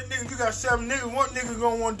saying. That nigga, you got 7 niggas. What nigga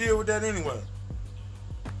gonna want to deal with that anyway?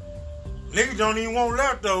 Niggas don't even want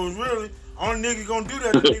leftovers, really. Only nigga gonna do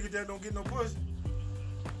that to niggas that don't get no pussy.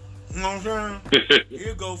 You know what I'm saying?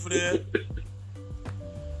 He'll go for that.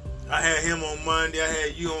 I had him on Monday. I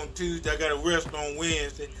had you on Tuesday. I got a rest on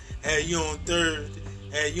Wednesday. Had you on Thursday.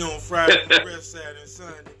 Had you on Friday. Rest Saturday and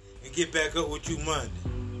Sunday. And get back up with you Monday.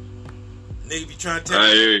 Nigga be trying to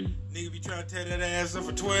tear that ass up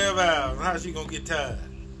for 12 hours. How she gonna get tired?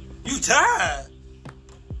 You tired?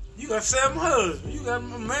 You got 7 husbands. You got a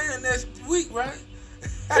man that's weak, right?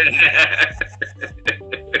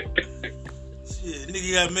 Shit,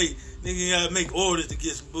 nigga gotta make orders to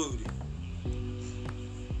get some booty.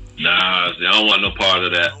 Nah, I don't want no part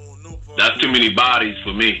of that. That's too many bodies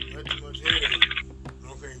for me. That's too much headache.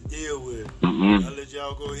 I can't deal with it. Mm-hmm. I'll let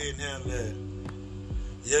y'all go ahead and handle that.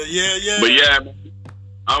 Yeah. But yeah,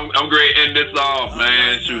 I'm great to end this off,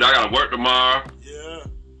 man. Shoot, I gotta work tomorrow.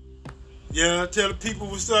 Yeah, tell the people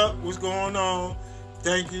what's up, what's going on.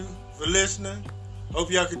 Thank you for listening. Hope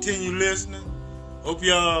y'all continue listening. Hope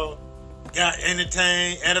y'all got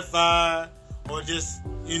entertained, edified, or just,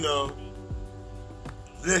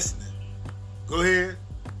 listening. Go ahead.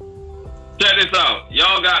 Check this out.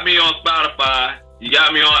 Y'all got me on Spotify. You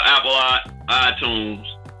got me on Apple iTunes.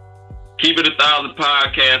 Keep It 1,000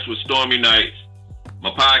 podcast with Stormy Nights.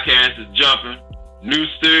 My podcast is jumping. New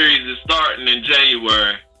series is starting in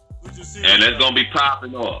January. And that's going to be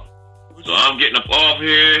popping off. So I'm getting up off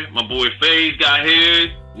here. My boy Phaze got his.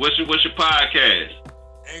 What's your podcast?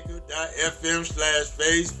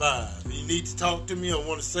 Anchor.fm/Phaze5. If you need to talk to me or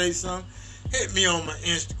want to say something, hit me on my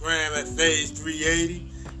Instagram at Phaze380.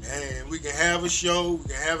 And we can have a show. We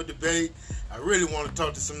can have a debate. I really want to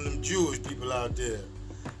talk to some of them Jewish people out there.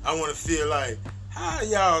 I want to feel like, how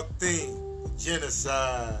y'all think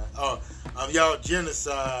genocide, y'all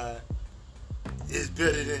genocide is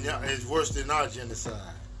better than y'all, is worse than our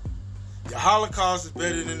genocide? The Holocaust is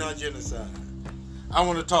better than our genocide. I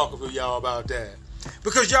want to talk with y'all about that.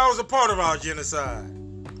 Because y'all was a part of our genocide.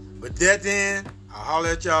 But that then, I'll holler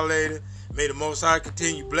at y'all later. May the Most High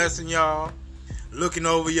continue blessing y'all, looking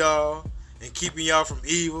over y'all, and keeping y'all from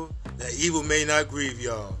evil, that evil may not grieve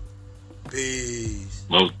y'all. Peace.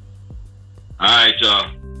 All right,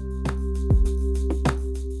 y'all.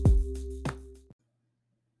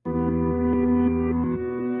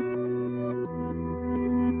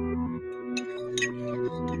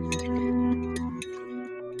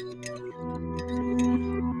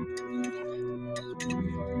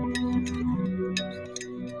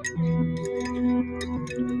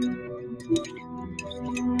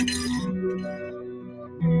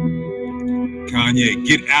 Kanye,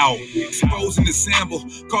 get out. Exposing the sample.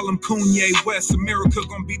 Call him Kanye West. America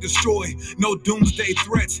gonna be destroyed. No doomsday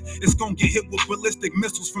threats. It's gonna get hit with ballistic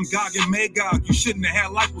missiles from Gog and Magog. You shouldn't have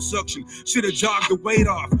had liposuction. Should have jogged the weight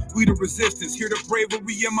off. We the resistance. Hear the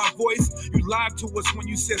bravery in my voice. You lied to us when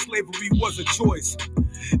you said slavery was a choice.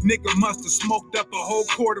 Nigga must have smoked up a whole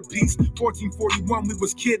quarter piece. 1441, we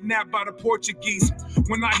was kidnapped by the Portuguese.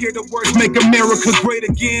 When I hear the words make America great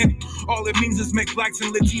again, all it means is make blacks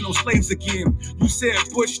and Latino slaves again. You said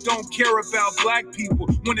Bush don't care about black people.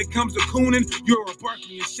 When it comes to cooning, you're a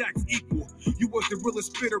Barkley and Shaq's equal. You was the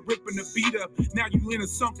realest spitter ripping the beat up. Now you in a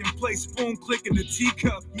sunken place, spoon clicking the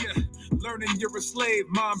teacup. Yeah, learning you're a slave.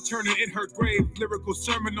 Mom turning in her grave. Lyrical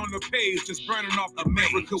sermon on the page, just burning off the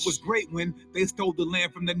America was great when they stole the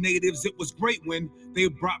land from the natives. It was great when they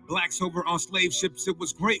brought blacks over on slave ships. It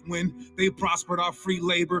was great when they prospered our free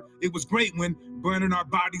labor. It was great when burning our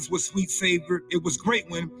bodies was sweet savor. It was great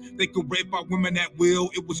when they could rape our women at will.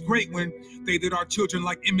 It was great when they did our children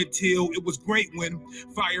like Emmett Till. It was great when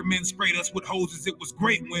firemen sprayed us with hoses. It was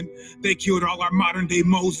great when they killed all our modern day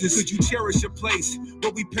Moses. Could you cherish a place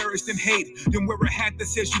where we perished in hate? Then wear a hat that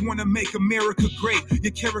says you want to make America great.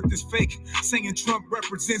 Your character's fake, saying Trump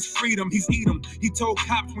represents freedom. He's eat 'em. He told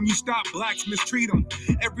cops when you stop blacks, mistreat them.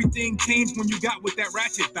 Everything changed when you got with that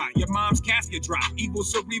ratchet thought. Your mom's casket dropped, evil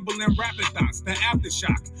cerebral and rapid thoughts. The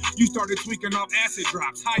aftershock, you started tweaking off acid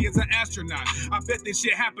drops, high as an astronaut. I bet this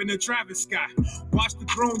shit happened to Travis Scott. Watch the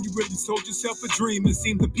throne, you really sold yourself a dream. It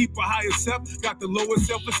seemed the people highest up got the lowest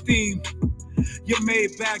self-esteem. You're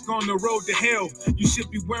made back on the road to hell. You should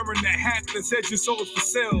be wearing that hat that says your soul is for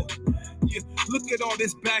sale. Yeah, look at all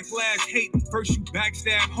this backlash hate. First you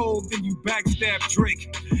backstab Hov, then you backstab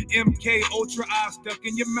Drake. MK Ultra I stuck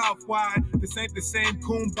in your mouth wide. This ain't the same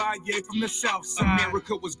Kumbaya from the south side.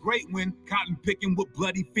 America was great when cotton picking with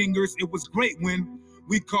bloody fingers. It was great when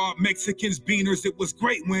We called Mexicans beaners. It was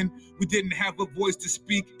great when we didn't have a voice to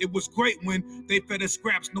speak. It was great when they fed us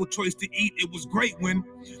scraps, no choice to eat. It was great when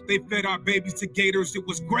they fed our babies to gators. It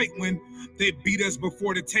was great when they beat us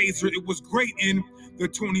before the taser. It was great in the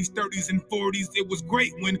 20s, 30s, and 40s. It was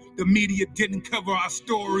great when the media didn't cover our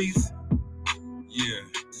stories. Yeah,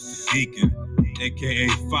 it's the Deacon, aka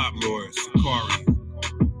Fop Lord, Sakari.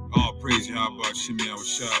 All praise Yahweh Shimei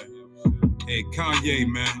Awashai. Hey, Kanye,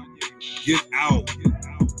 man, get out.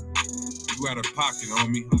 You out of pocket,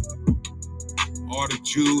 homie. All the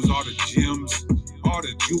Jews, all the gems, all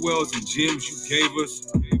the jewels and gems you gave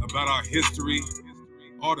us about our history,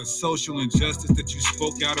 all the social injustice that you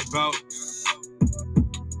spoke out about.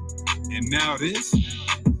 And now this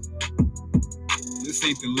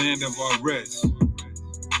ain't the land of our rest.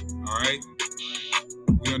 All right?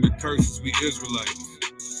 We under curses, we Israelites.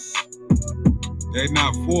 They're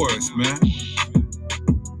not for us, man.